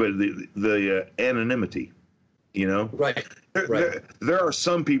bad things, but the anonymity, Right. There are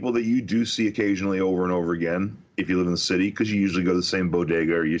some people that you do see occasionally over and over again if you live in the city, because you usually go to the same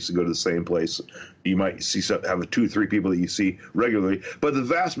bodega or you used to go to the same place. You might have 2 or 3 people that you see regularly, but the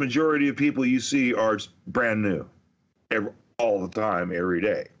vast majority of people you see are brand new, all the time, every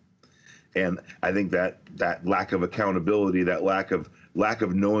day. And I think that lack of accountability, that lack of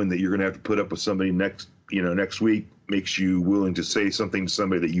knowing that you're going to have to put up with somebody next week, makes you willing to say something to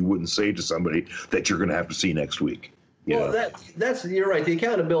somebody that you wouldn't say to somebody that you're going to have to see next week. That's you're right. The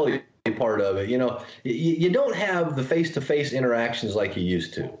accountability part of it, you don't have the face-to-face interactions like you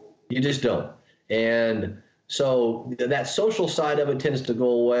used to. You just don't. And so that social side of it tends to go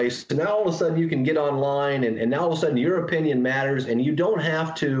away. So now all of a sudden you can get online, and now all of a sudden your opinion matters, and you don't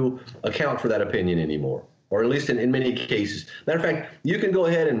have to account for that opinion anymore, or at least in many cases. Matter of fact, you can go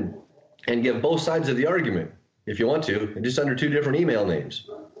ahead and give both sides of the argument if you want to, and just under 2 different email names,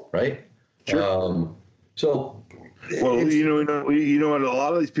 right? Sure. Well, what a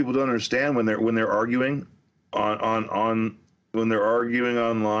lot of these people don't understand when they're arguing when they're arguing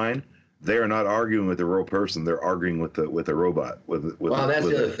online, they are not arguing with a real person. They're arguing with a robot. That's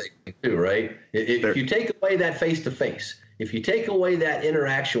the other thing too, right? If you take away that face-to-face, if you take away that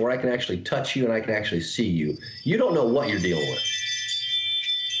interaction where I can actually touch you and I can actually see you, you don't know what you're dealing with.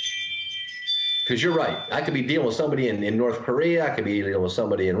 Because you're right. I could be dealing with somebody in North Korea. I could be dealing with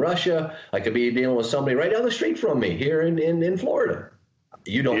somebody in Russia. I could be dealing with somebody right down the street from me here in Florida.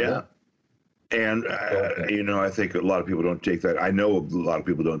 You don't know. And, I think a lot of people don't take that. I know a lot of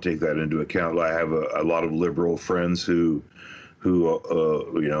people don't take that into account. I have a lot of liberal friends who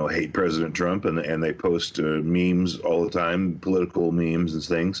who hate President Trump, and they post memes all the time, political memes and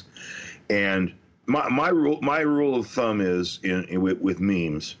things. And my rule of thumb is with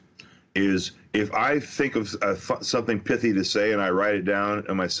memes is if I think of something pithy to say and I write it down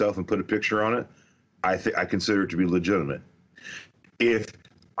myself and put a picture on it, I consider it to be legitimate. If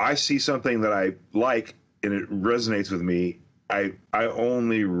I see something that I like and it resonates with me, I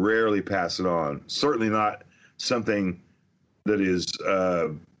only rarely pass it on. Certainly not something that is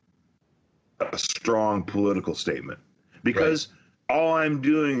a strong political statement, because all I'm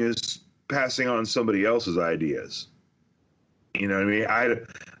doing is passing on somebody else's ideas. You know what I mean?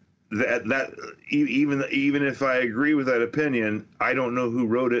 Even if I agree with that opinion, I don't know who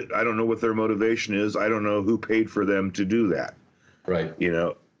wrote it. I don't know what their motivation is. I don't know who paid for them to do that. Right.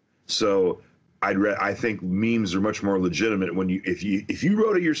 So I think memes are much more legitimate if you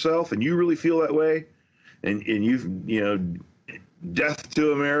wrote it yourself and you really feel that way, and death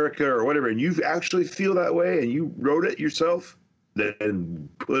to America or whatever, and you actually feel that way and you wrote it yourself, then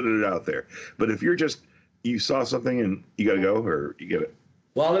put it out there. But if you saw something and you got to go, or you get it.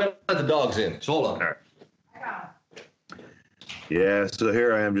 Well, let the dogs in. So hold on. All right. Yeah, so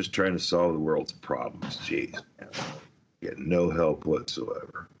here I am just trying to solve the world's problems. Jeez, man. Get no help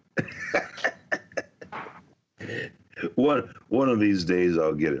whatsoever. One of these days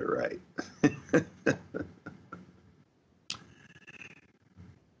I'll get it right.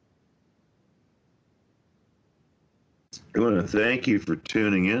 I want to thank you for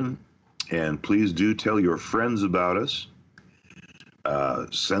tuning in, and please do tell your friends about us.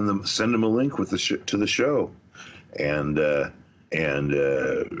 Send them a link to the show, and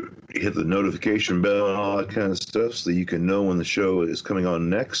hit the notification bell and all that kind of stuff, so that you can know when the show is coming on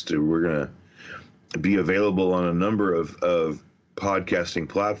next. We're gonna be available on a number of podcasting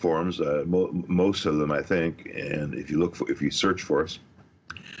platforms, most of them, I think, and if you search for us.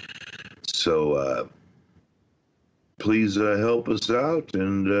 So please help us out,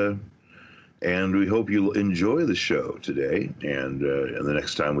 and we hope you'll enjoy the show today. And the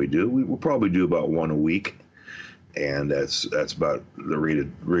next time we do, we'll probably do about one a week, and that's about the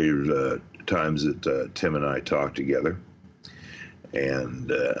rated times that Tim and I talk together.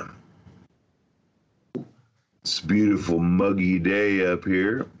 And it's a beautiful muggy day up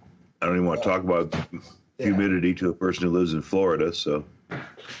here. I don't even want to talk about humidity to a person who lives in Florida. So,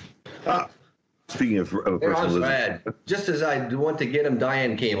 speaking of a person who lives just as I went to get him,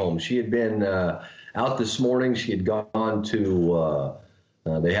 Diane came home. She had been out this morning. She had gone to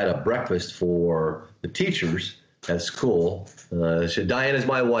they had a breakfast for the teachers at school. Diane is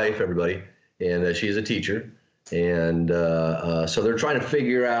my wife, everybody, and she is a teacher. And so they're trying to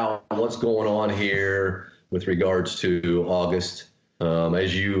figure out what's going on here with regards to August.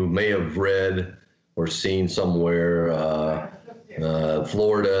 As you may have read or seen somewhere,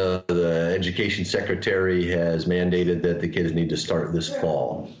 Florida, the education secretary has mandated that the kids need to start this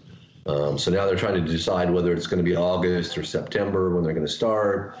fall. So now they're trying to decide whether it's going to be August or September when they're going to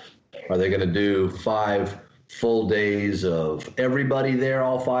start. Are they going to do 5 full days of everybody there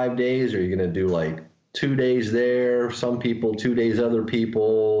all 5 days? Or are you going to do like 2 days there, some people, 2 days other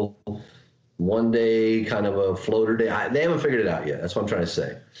people, 1 day kind of a floater day? They haven't figured it out yet. That's what I'm trying to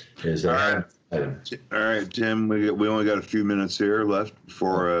say. All right, Tim, we only got a few minutes here left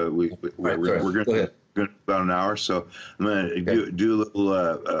before we're going to about an hour. So I'm going to do a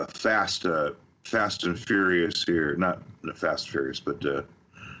little fast and furious here. Not fast and furious, but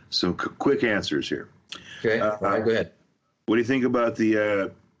some quick answers here. Okay, all right, go ahead. What do you think about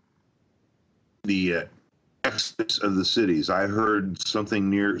the exodus of the cities? I heard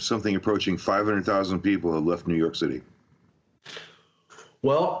something approaching 500,000 people have left New York City.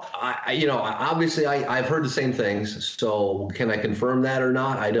 Well, obviously I've heard the same things. So can I confirm that or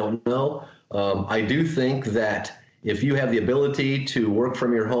not? I don't know. I do think that if you have the ability to work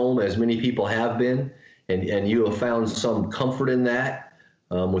from your home, as many people have been, and you have found some comfort in that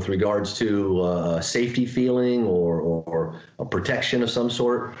with regards to a safety feeling or a protection of some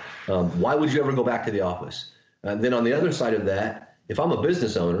sort, why would you ever go back to the office? And then on the other side of that, if I'm a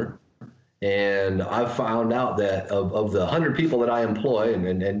business owner, and I've found out that of the 100 people that I employ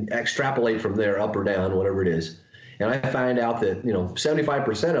and extrapolate from there up or down, whatever it is, and I find out that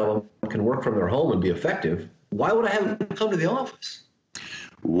 75% of them can work from their home and be effective, why would I have them come to the office?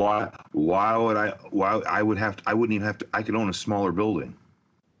 Why would I? Why I wouldn't even have to. I could own a smaller building.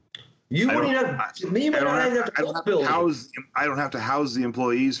 You wouldn't have. I don't have to house the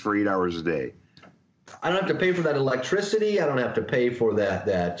employees for 8 hours a day. I don't have to pay for that electricity. I don't have to pay for that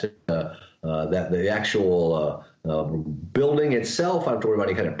that the actual building itself. I don't have to worry about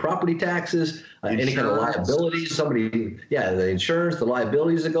any kind of property taxes, any kind of liabilities. The insurance, the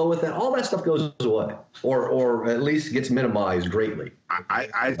liabilities that go with that, all that stuff goes away, or at least gets minimized greatly.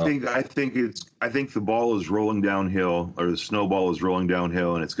 I think the ball is rolling downhill, or the snowball is rolling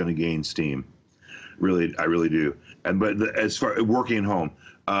downhill, and it's going to gain steam. Really, I really do. As far as working at home,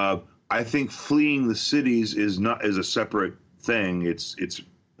 I think fleeing the cities is a separate thing. It's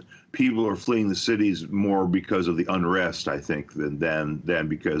people are fleeing the cities more because of the unrest, I think, than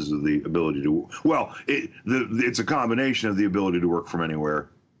because of the ability to. Well, it's a combination of the ability to work from anywhere,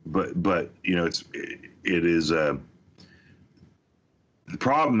 but it is. The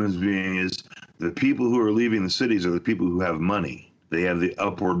problem is the people who are leaving the cities are the people who have money. They have the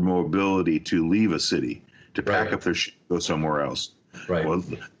upward mobility to leave a city, to pack up their shit, go somewhere else. Right. Well,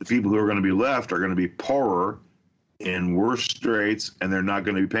 the people who are going to be left are going to be poorer, in worse straits, and they're not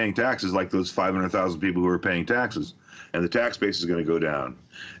going to be paying taxes like those 500,000 people who are paying taxes, and the tax base is going to go down,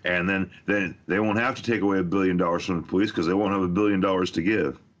 and then they won't have to take away $1 billion from the police because they won't have $1 billion to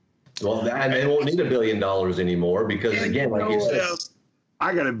give. Well, and they won't need $1 billion anymore because, again, like you said,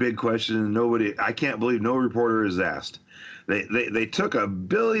 I got a big question, and I can't believe no reporter has asked. They took $1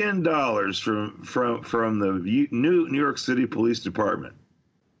 billion from the New York City Police Department.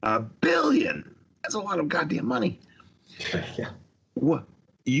 $1 billion. That's a lot of goddamn money. Yeah. What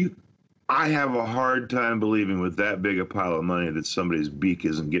I have a hard time believing with that big a pile of money that somebody's beak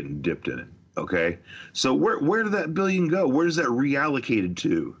isn't getting dipped in it. Okay, so where did that $1 billion go? Where is that reallocated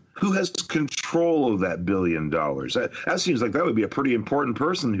to? Who has control of that $1 billion? That seems like that would be a pretty important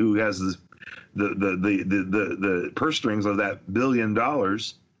person who has the purse strings of that $1 billion.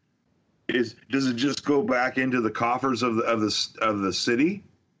 Does it just go back into the coffers of the city?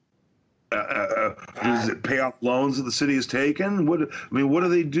 Does it pay off loans that the city has taken? What do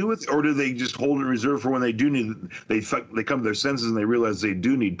they do with it? Or do they just hold it in reserve for when they do need? They come to their senses and they realize they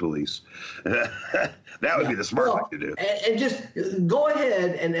do need police. That would be the smart thing to do. And just go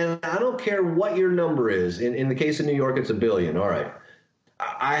ahead, and I don't care what your number is. In the case of New York, it's $1 billion. All right.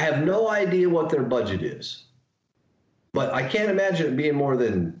 I have no idea what their budget is, but I can't imagine it being more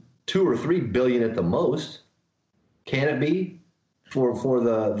than $2 or $3 billion at the most. Can it be? For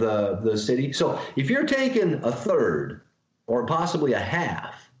the city. So if you're taking a third or possibly a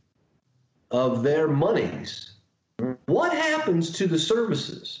half of their monies, what happens to the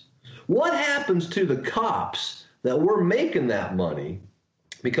services? What happens to the cops that were making that money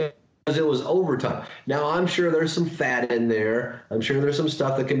because it was overtime? Now, I'm sure there's some fat in there. I'm sure there's some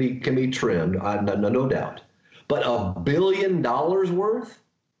stuff that can be trimmed, no doubt. But $1 billion worth?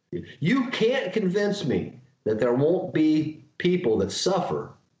 You can't convince me that there won't be people that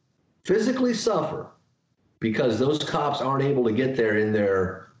physically suffer, because those cops aren't able to get there in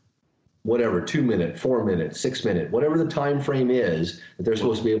their whatever 2 minute, 4 minute, 6 minute, whatever the time frame is that they're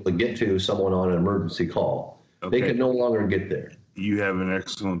supposed to be able to get to someone on an emergency call. Okay. They can no longer get there. You have an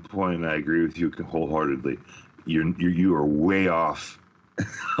excellent point, and I agree with you wholeheartedly. You are way off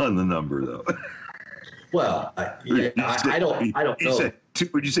on the number, though. Well, I don't know.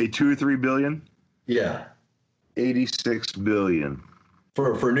 Would you say 2 or 3 billion? Yeah. 86 billion.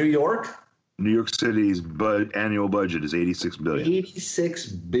 For New York? New York City's annual budget is 86 billion. 86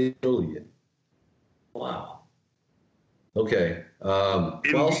 billion. Wow. Okay. So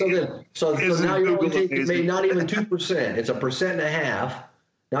now you're only taking not even 2%. It's 1.5%,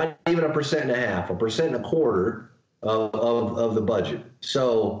 not even 1.5%, 1.25% of the budget.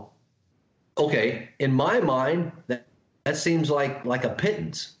 So, okay, in my mind, that seems like a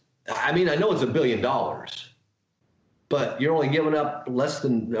pittance. I mean, I know it's $1 billion. But you're only giving up less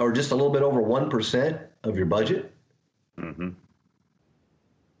than, or just a little bit over 1% of your budget. Mm-hmm.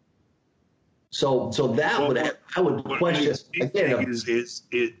 So that I would question again.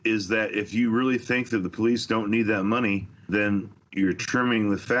 Is that if you really think that the police don't need that money, then you're trimming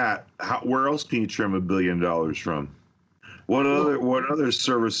the fat. Where else can you trim $1 billion from? What other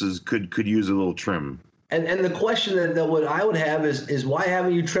services could use a little trim? And the question that what I would have is why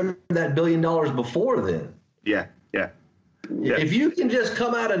haven't you trimmed that $1 billion before then? Yeah. If you can just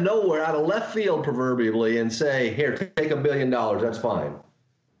come out of nowhere, out of left field proverbially, and say, here, take $1 billion, that's fine.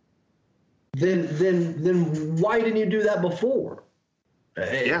 Then why didn't you do that before?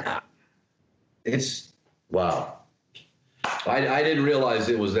 Yeah. It's wow. I didn't realize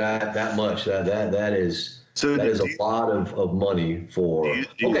it was that much. That is a lot of money for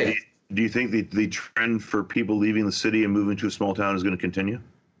okay. Do you think the trend for people leaving the city and moving to a small town is going to continue?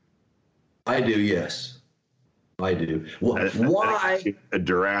 I do, yes. I do. Why? A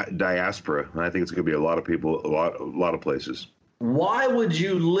diaspora. I think it's going to be a lot of people, a lot of places. why would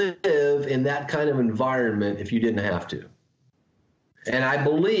you live in that kind of environment if you didn't have to? And I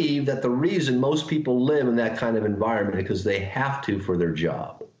believe that the reason most people live in that kind of environment is because they have to for their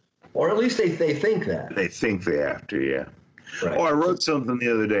job. Or at least they think that. They think they have to, yeah. Right. Oh, I wrote something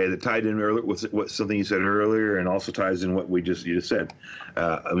the other day that tied in earlier with what something you said earlier, and also ties in what you just said.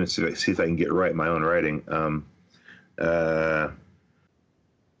 I'm going to see if I can get right my own writing.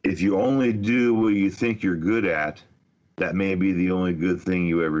 If you only do what you think you're good at, that may be the only good thing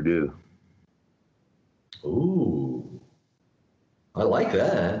you ever do. Ooh, I like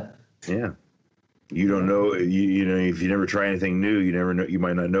that. Yeah. You don't know, you know, if you never try anything new, you never know, you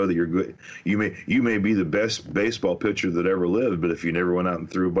might not know that you're good. You may be the best baseball pitcher that ever lived, but if you never went out and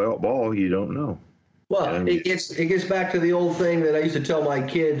threw a ball, you don't know. Well, it gets back to the old thing that I used to tell my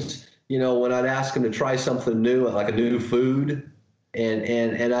kids, you know, when I'd ask them to try something new, like a new food,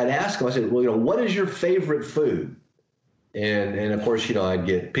 and I'd ask them, I said, well, you know, what is your favorite food? And of course, you know, I'd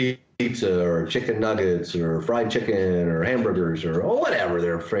get pizza or chicken nuggets or fried chicken or hamburgers or whatever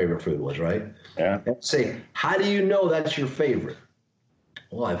their favorite food was, right? Yeah. And say, how do you know that's your favorite?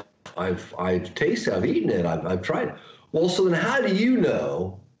 Well, I've tasted, I've eaten it, I've tried it. Well, so then how do you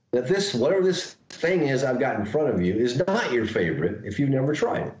know that this, whatever this thing is I've got in front of you, is not your favorite if you've never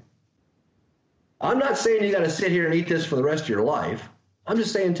tried it? I'm not saying you got to sit here and eat this for the rest of your life. I'm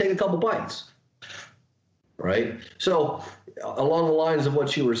just saying take a couple bites, right? So along the lines of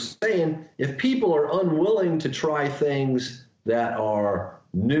what you were saying, if people are unwilling to try things that are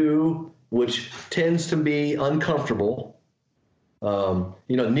new, which tends to be uncomfortable,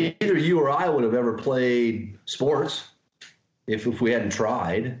 you know, neither you or I would have ever played sports if we hadn't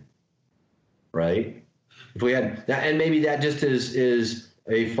tried, right? If we had, and maybe that just is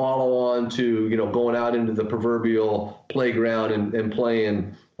a follow-on to, you know, going out into the proverbial playground and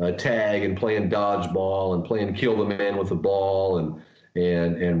playing tag and playing dodgeball and playing kill the man with the ball and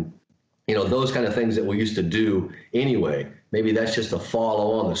you know, those kind of things that we used to do anyway. Maybe that's just a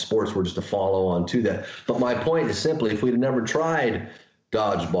follow-on. The sports were just a follow-on to that. But my point is simply, if we'd never tried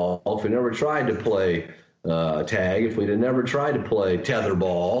dodgeball, if we never tried to play tag, if we'd never tried to play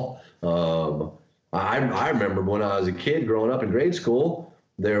tetherball, I remember when I was a kid growing up in grade school,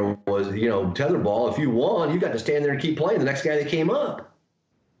 there was, you know, tetherball. If you won, you got to stand there and keep playing the next guy that came up,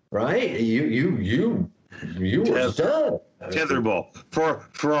 right? You were done. Tetherball.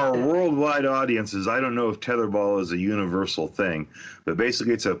 For our worldwide audiences, I don't know if tetherball is a universal thing, but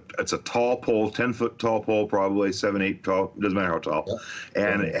basically it's a tall pole, 10-foot tall pole, probably 7, 8 tall, doesn't matter how tall,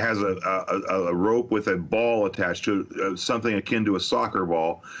 and it has a rope with a ball attached to it, something akin to a soccer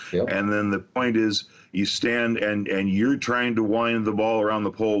ball, and then the point is you stand and you're trying to wind the ball around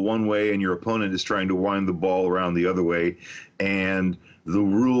the pole one way, and your opponent is trying to wind the ball around the other way, and the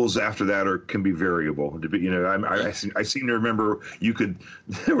rules after that can be variable. You know, I seem to remember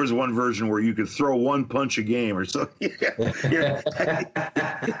there was one version where you could throw one punch a game or something. Yeah.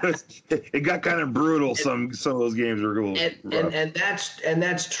 It got kind of brutal. Some of those games were a little rough. And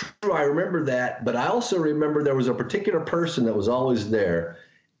that's true. I remember that, but I also remember there was a particular person that was always there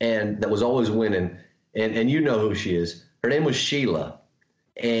and that was always winning. And you know who she is. Her name was Sheila.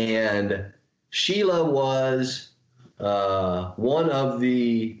 And Sheila was one of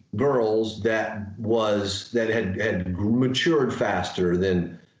the girls that had matured faster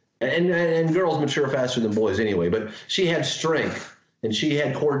than, and girls mature faster than boys anyway, but she had strength and she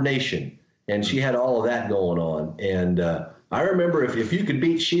had coordination and she had all of that going on. And I remember if you could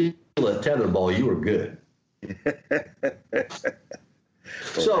beat Sheila at tetherball, you were good.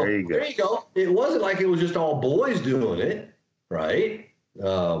 So there you go. It wasn't like it was just all boys doing it, right?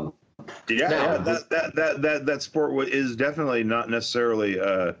 That sport is definitely not necessarily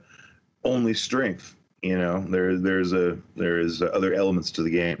only strength. You know, there is other elements to the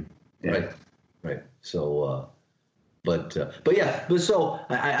game. Yeah. Right. So, but so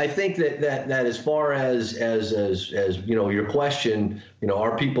I think that as far as you know, your question, you know,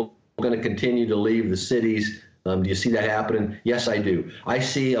 are people going to continue to leave the cities? Do you see that happening? Yes, I do. I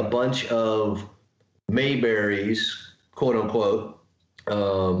see a bunch of Mayberries, quote unquote,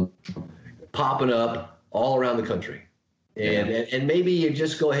 popping up all around the country. And maybe you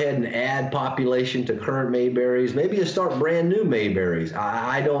just go ahead and add population to current Mayberries. Maybe you start brand new Mayberries.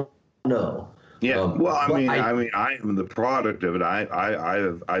 I don't know. Yeah. Well, I am the product of it.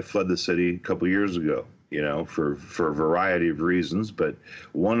 I fled the city a couple of years ago, you know, for a variety of reasons, but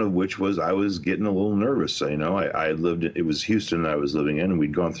one of which was I was getting a little nervous. You know, it was Houston I was living in, and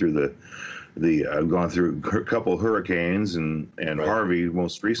we'd gone through I've gone through a couple of hurricanes and Harvey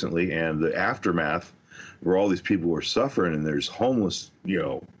most recently, and the aftermath where all these people were suffering, and there's homeless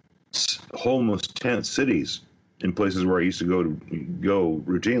tent cities in places where I used to go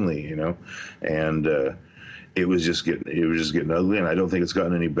routinely, and it was just getting ugly, and I don't think it's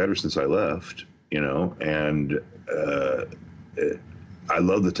gotten any better since I left, and I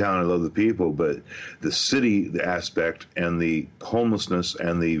love the town, I love the people, but the city, the aspect, and the homelessness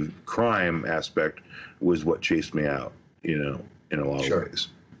and the crime aspect was what chased me out, in a lot of ways.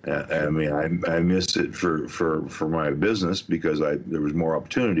 I mean, I missed it for my business because there was more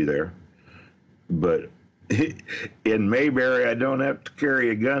opportunity there, but in Mayberry, I don't have to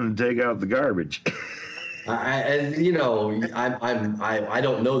carry a gun and take out the garbage. I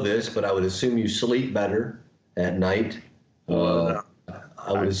don't know this, but I would assume you sleep better at night. I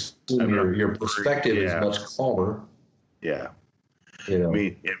would assume your perspective is much calmer. Yeah. I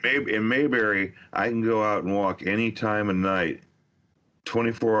mean, in Mayberry, I can go out and walk any time of night,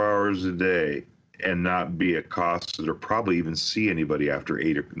 24 hours a day, and not be accosted or probably even see anybody after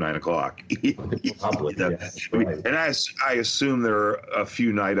 8 or 9 o'clock. Probably, right. And I assume there are a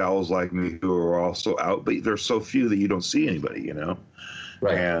few night owls like me who are also out, but there's so few that you don't see anybody,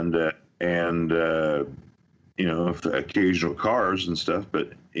 Right. And occasional cars and stuff,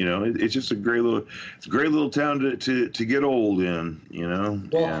 but it's just a great little town to get old in, Well,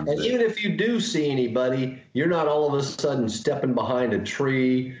 and even if you do see anybody, you're not all of a sudden stepping behind a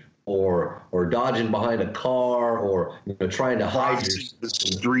tree or dodging behind a car or trying to hide the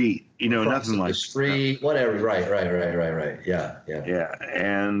street, nothing like the street, that. Whatever. Right. Yeah.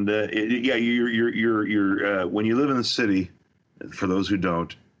 And you're when you live in the city, for those who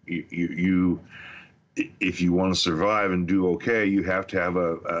don't, you if you want to survive and do okay, you have to have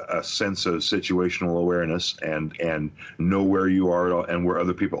a sense of situational awareness and know where you are and where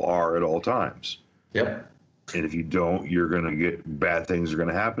other people are at all times. Yep. And if you don't, you're going to get bad things are going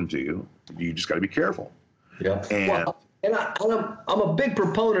to happen to you. You just got to be careful. Yeah. And I'm a big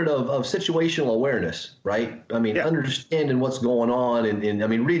proponent of situational awareness, right? I mean, understanding what's going on and I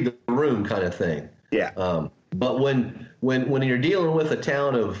mean, read the room kind of thing. Yeah. But when you're dealing with a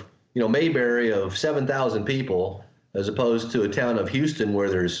town of Mayberry of 7,000 people, as opposed to a town of Houston where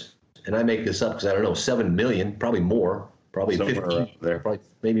there's, and I make this up because I don't know, 7 million, probably more, probably 15, probably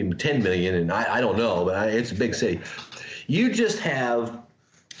maybe 10 million, and I don't know, but it's a big city. You just have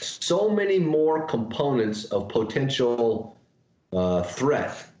so many more components of potential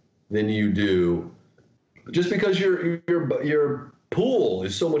threat than you do, just because your pool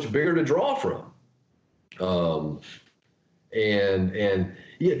is so much bigger to draw from. And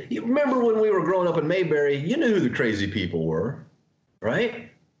you remember when we were growing up in Mayberry, you knew who the crazy people were, right?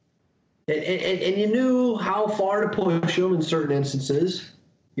 And you knew how far to push them in certain instances.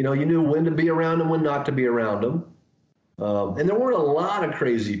 You knew when to be around them, when not to be around them. And there weren't a lot of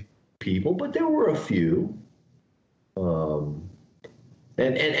crazy people, but there were a few. And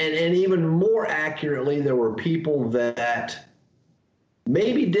even more accurately, there were people that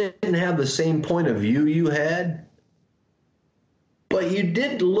maybe didn't have the same point of view you had, but you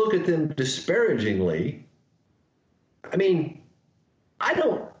did look at them disparagingly. I mean,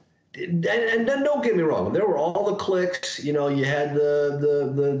 and don't get me wrong, there were all the cliques. You had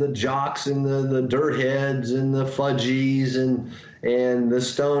the jocks and the dirt heads and the fudgies and the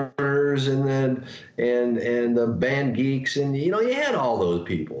stoners and the band geeks, and you had all those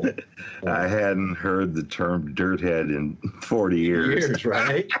people. I hadn't heard the term dirthead in 40 years.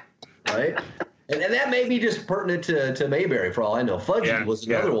 Right. And that may be just pertinent to Mayberry, for all I know. Fudgy was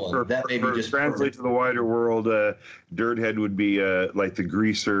another one. That may be just translate to the wider world. Dirthead would be like the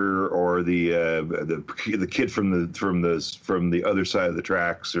greaser or the kid from the other side of the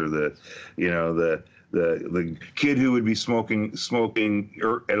tracks, or the kid who would be smoking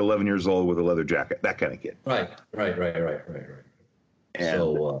at 11 years old with a leather jacket. That kind of kid. Right. And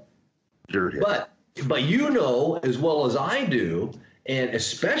so, dirthead. But as well as I do. And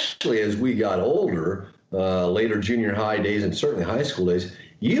especially as we got older, later junior high days and certainly high school days,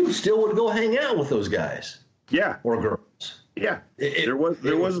 you still would go hang out with those guys. Yeah. Or girls. Yeah. There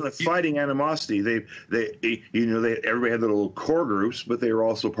wasn't a fighting animosity. Everybody had their little core groups, but they were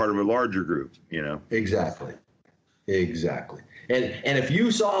also part of a larger group, Exactly. And if you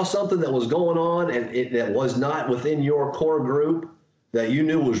saw something that was going on and that was not within your core group that you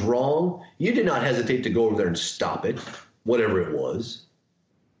knew was wrong, you did not hesitate to go over there and stop it. Whatever it was.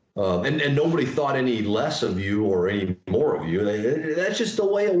 And nobody thought any less of you or any more of you. That's just the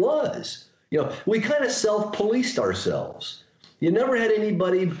way it was. We kind of self-policed ourselves. You never had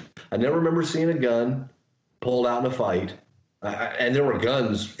anybody, I never remember seeing a gun pulled out in a fight. And there were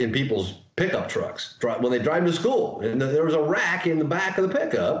guns in people's pickup trucks when they drive to school. And there was a rack in the back of the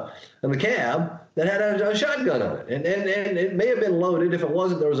pickup and the cab that had a shotgun on it. And it may have been loaded. If it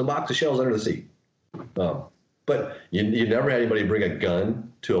wasn't, there was a box of shells under the seat. But you never had anybody bring a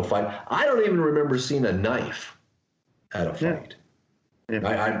gun to a fight. I don't even remember seeing a knife at a fight.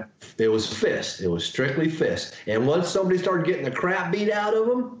 Yeah. It was fist. It was strictly fist. And once somebody started getting the crap beat out of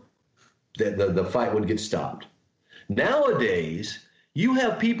them, the fight would get stopped. Nowadays, you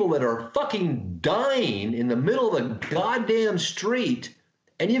have people that are fucking dying in the middle of the goddamn street,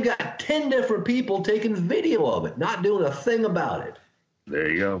 and you've got 10 different people taking video of it, not doing a thing about it. There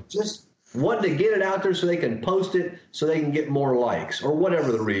you go. Just wanting to get it out there so they can post it so they can get more likes or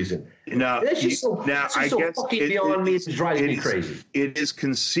whatever the reason. Now, it's just so fucking beyond me. It drives me crazy. It is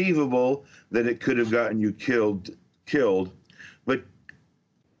conceivable that it could have gotten you killed, but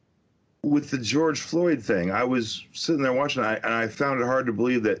with the George Floyd thing, I was sitting there watching, and I found it hard to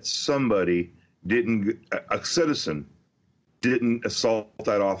believe that a citizen didn't assault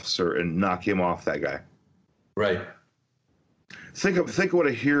that officer and knock him off that guy. Right. Think of what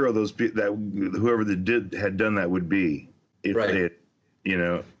a hero whoever had done that would be if they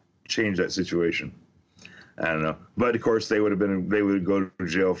had, changed that situation. I don't know, but of course they would go to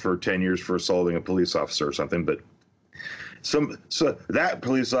jail for 10 years for assaulting a police officer or something. But so that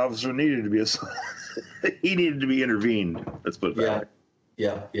police officer needed to be he needed to be intervened. Let's put it that way.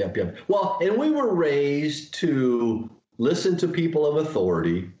 Yeah. Well, and we were raised to listen to people of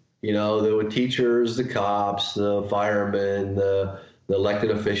authority. There were teachers, the cops, the firemen, the elected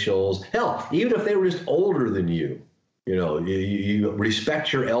officials. Hell, even if they were just older than you, you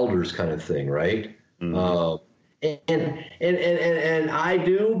respect your elders, kind of thing, right? Mm-hmm. And I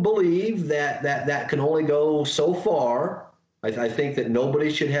do believe that can only go so far. I think that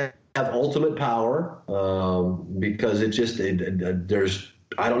nobody should have ultimate power because there's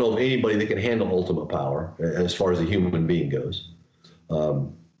I don't know of anybody that can handle ultimate power as far as a human being goes.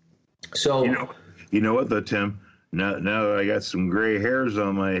 So you know what though, Tim? Now that I got some gray hairs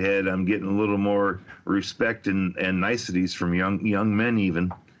on my head, I'm getting a little more respect and niceties from young men.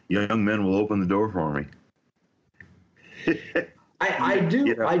 Even young men will open the door for me. I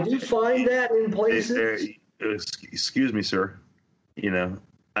do find that in places. Excuse me, sir.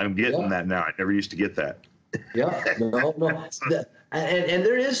 I'm getting that now. I never used to get that. Yeah, no. And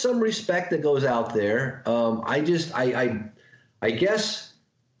there is some respect that goes out there. I guess.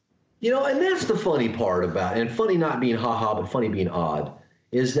 And that's the funny part about it. And funny not being ha-ha, but funny being odd,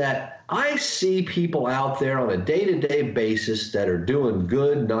 is that I see people out there on a day-to-day basis that are doing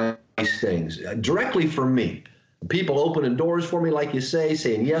good, nice things directly for me. People opening doors for me, like you say,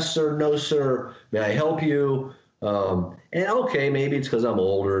 saying, yes, sir, no, sir, may I help you? And okay, maybe it's because I'm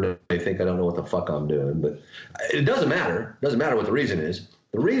older and I think I don't know what the fuck I'm doing, but it doesn't matter. It doesn't matter what the reason is.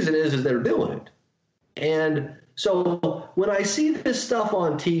 The reason is they're doing it. And so when I see this stuff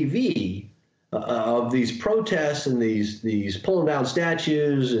on TV of these protests and these pulling down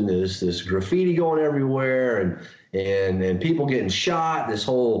statues and this graffiti going everywhere and people getting shot, this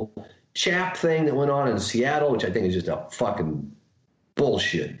whole chap thing that went on in Seattle, which I think is just a fucking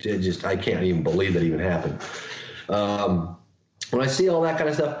bullshit. I can't even believe that even happened. When I see all that kind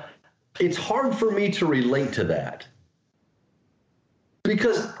of stuff, it's hard for me to relate to that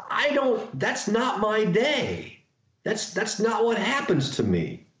because that's not my day. That's not what happens to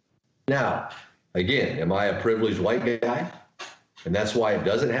me. Now, again, am I a privileged white guy? And that's why it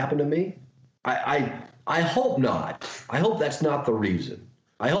doesn't happen to me? I hope not. I hope that's not the reason.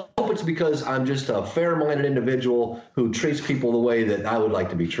 I hope it's because I'm just a fair-minded individual who treats people the way that I would like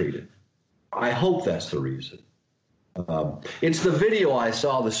to be treated. I hope that's the reason. It's the video I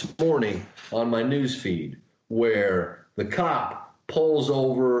saw this morning on my news feed where the cop pulls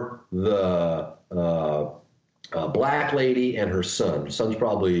over the black lady and her son. Her son's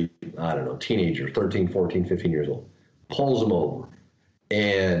probably, I don't know, teenager, 13, 14, 15 years old. Pulls him over.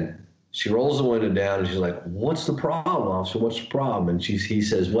 And she rolls the window down and she's like, what's the problem, officer? What's the problem? And he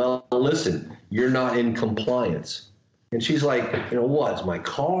says, well, listen, you're not in compliance. And she's like, what? Is my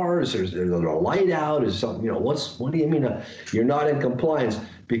car? Is there a light out? Is something, what do you mean you're not in compliance?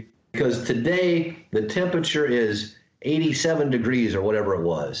 Because today the temperature is 87 degrees or whatever it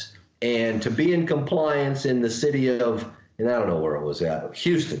was. And to be in compliance in the city of, and I don't know where it was at,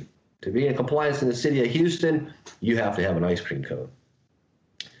 Houston. To be in compliance in the city of Houston, you have to have an ice cream cone.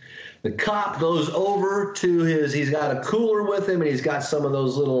 The cop goes over to he's got a cooler with him, and he's got some of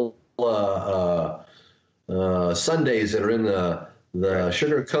those little sundaes that are in the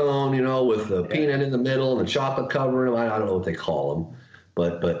sugar cone, with the peanut in the middle and the chocolate covering them. I don't know what they call them,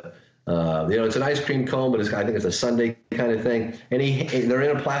 but it's an ice cream cone, but I think it's a sundae kind of thing. And they're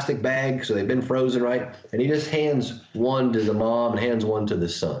in a plastic bag, so they've been frozen, right? And he just hands one to the mom and hands one to the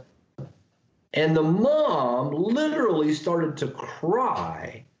son. And the mom literally started to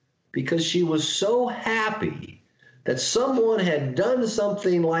cry because she was so happy that someone had done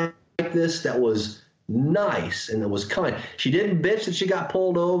something like this that was nice and that was kind. She didn't bitch that she got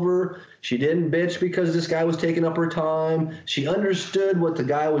pulled over. She didn't bitch because this guy was taking up her time. She understood what the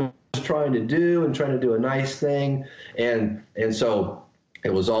guy was trying to do and trying to do a nice thing. And so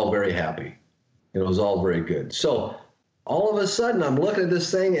it was all very happy. It was all very good. So all of a sudden I'm looking at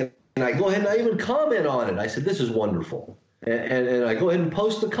this thing and I go ahead and I even comment on it. I said, this is wonderful. And I go ahead and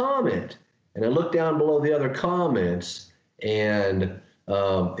post the comment. And I look down below the other comments, and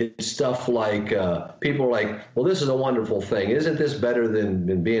it's stuff like people are like, well, this is a wonderful thing. Isn't this better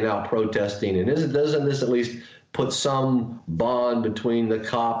than being out protesting? And doesn't this at least put some bond between the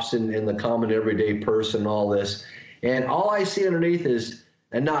cops and the common everyday person and all this? And all I see underneath is,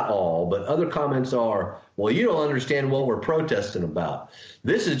 and not all, but other comments are, well, you don't understand what we're protesting about.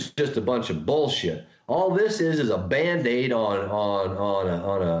 This is just a bunch of bullshit. All this is a Band-Aid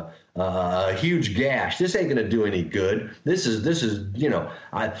on a huge gash. This ain't going to do any good. This is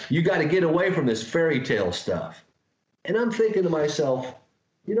you got to get away from this fairy tale stuff. And I'm thinking to myself,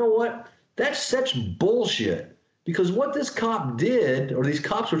 you know what? That's such bullshit, because what this cop did, or these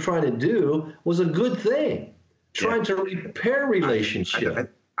cops were trying to do, was a good thing, trying to repair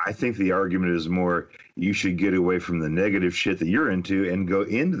relationship. I think the argument is more, you should get away from the negative shit that you're into and go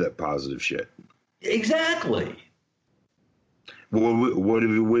into that positive shit. Exactly. Well, what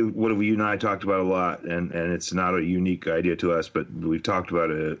have you and I talked about a lot, and it's not a unique idea to us, but we've talked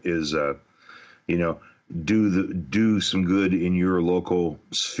about it, is do some good in your local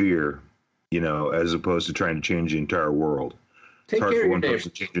sphere, as opposed to trying to change the entire world. Take it's hard care for of one your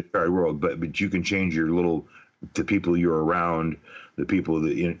person to change the entire world, but you can change the people you're around, the people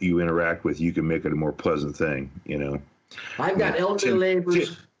that you interact with. You can make it a more pleasant thing. I've got elderly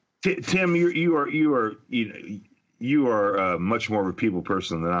neighbors. Tim, you are much more of a people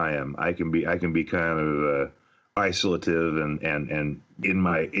person than I am. I can be kind of isolative and in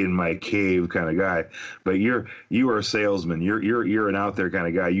my cave kind of guy. But you are a salesman. You're an out there kind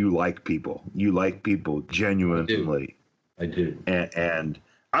of guy. You like people. You like people genuinely. I do. And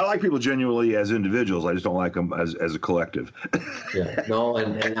I like people genuinely as individuals. I just don't like them as a collective. Yeah. No,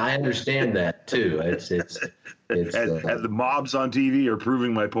 and I understand that too. It's as the mobs on TV are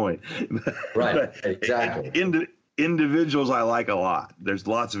proving my point. Right. Exactly. Individuals I like a lot. There's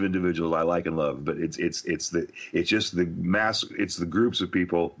lots of individuals I like and love, but it's just the mass. It's the groups of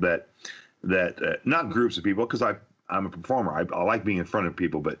people that not groups of people, because I'm a performer. I like being in front of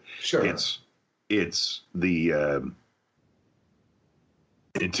people, but sure. It's the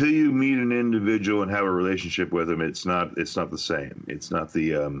until you meet an individual and have a relationship with them, it's not the same. It's not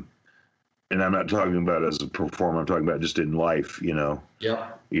the and I'm not talking about as a performer. I'm talking about just in life. Yeah.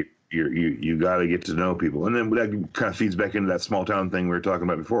 You got to get to know people, and then that kind of feeds back into that small town thing we were talking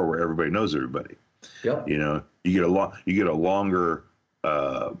about before, where everybody knows everybody. Yep. You get a longer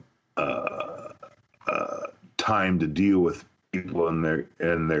time to deal with people and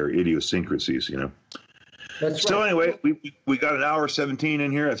their idiosyncrasies. That's right. So anyway, we got an hour 17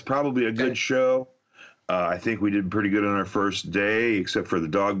 in here. That's probably a good show. I think we did pretty good on our first day, except for the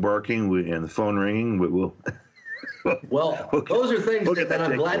dog barking and the phone ringing. Well, those are things that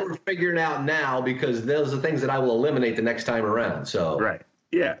I'm glad we're figuring out now, because those are things that I will eliminate the next time around. So right,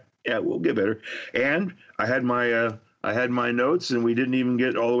 yeah, we'll get better. And I had my notes, and we didn't even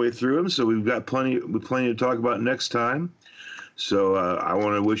get all the way through them, so we've got plenty to talk about next time. So I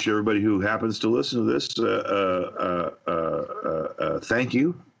want to wish everybody who happens to listen to this thank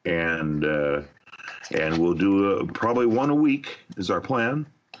you, and we'll do probably one a week is our plan.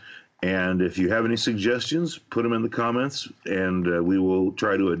 And if you have any suggestions, put them in the comments, and we will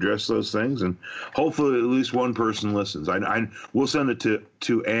try to address those things. And hopefully at least one person listens. We'll send it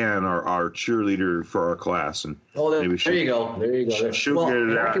to Ann, our cheerleader for our class. And there you go. She'll get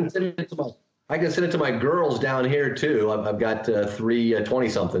it out. I can send it to my girls down here, too. I've got three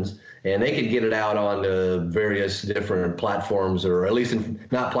 20-somethings, and they can get it out on various different platforms, or at least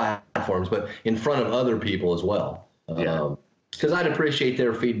not platforms, but in front of other people as well. Yeah. Because I'd appreciate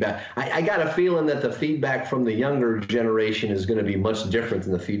their feedback. I got a feeling that the feedback from the younger generation is going to be much different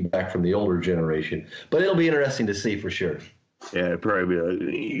than the feedback from the older generation. But it'll be interesting to see for sure. Yeah, it'd probably be like,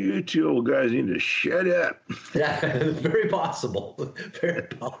 you two old guys need to shut up. Yeah, very possible. Very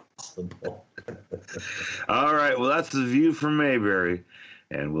possible. All right, well, that's the view from Mayberry,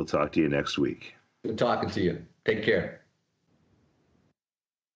 and we'll talk to you next week. Good talking to you. Take care.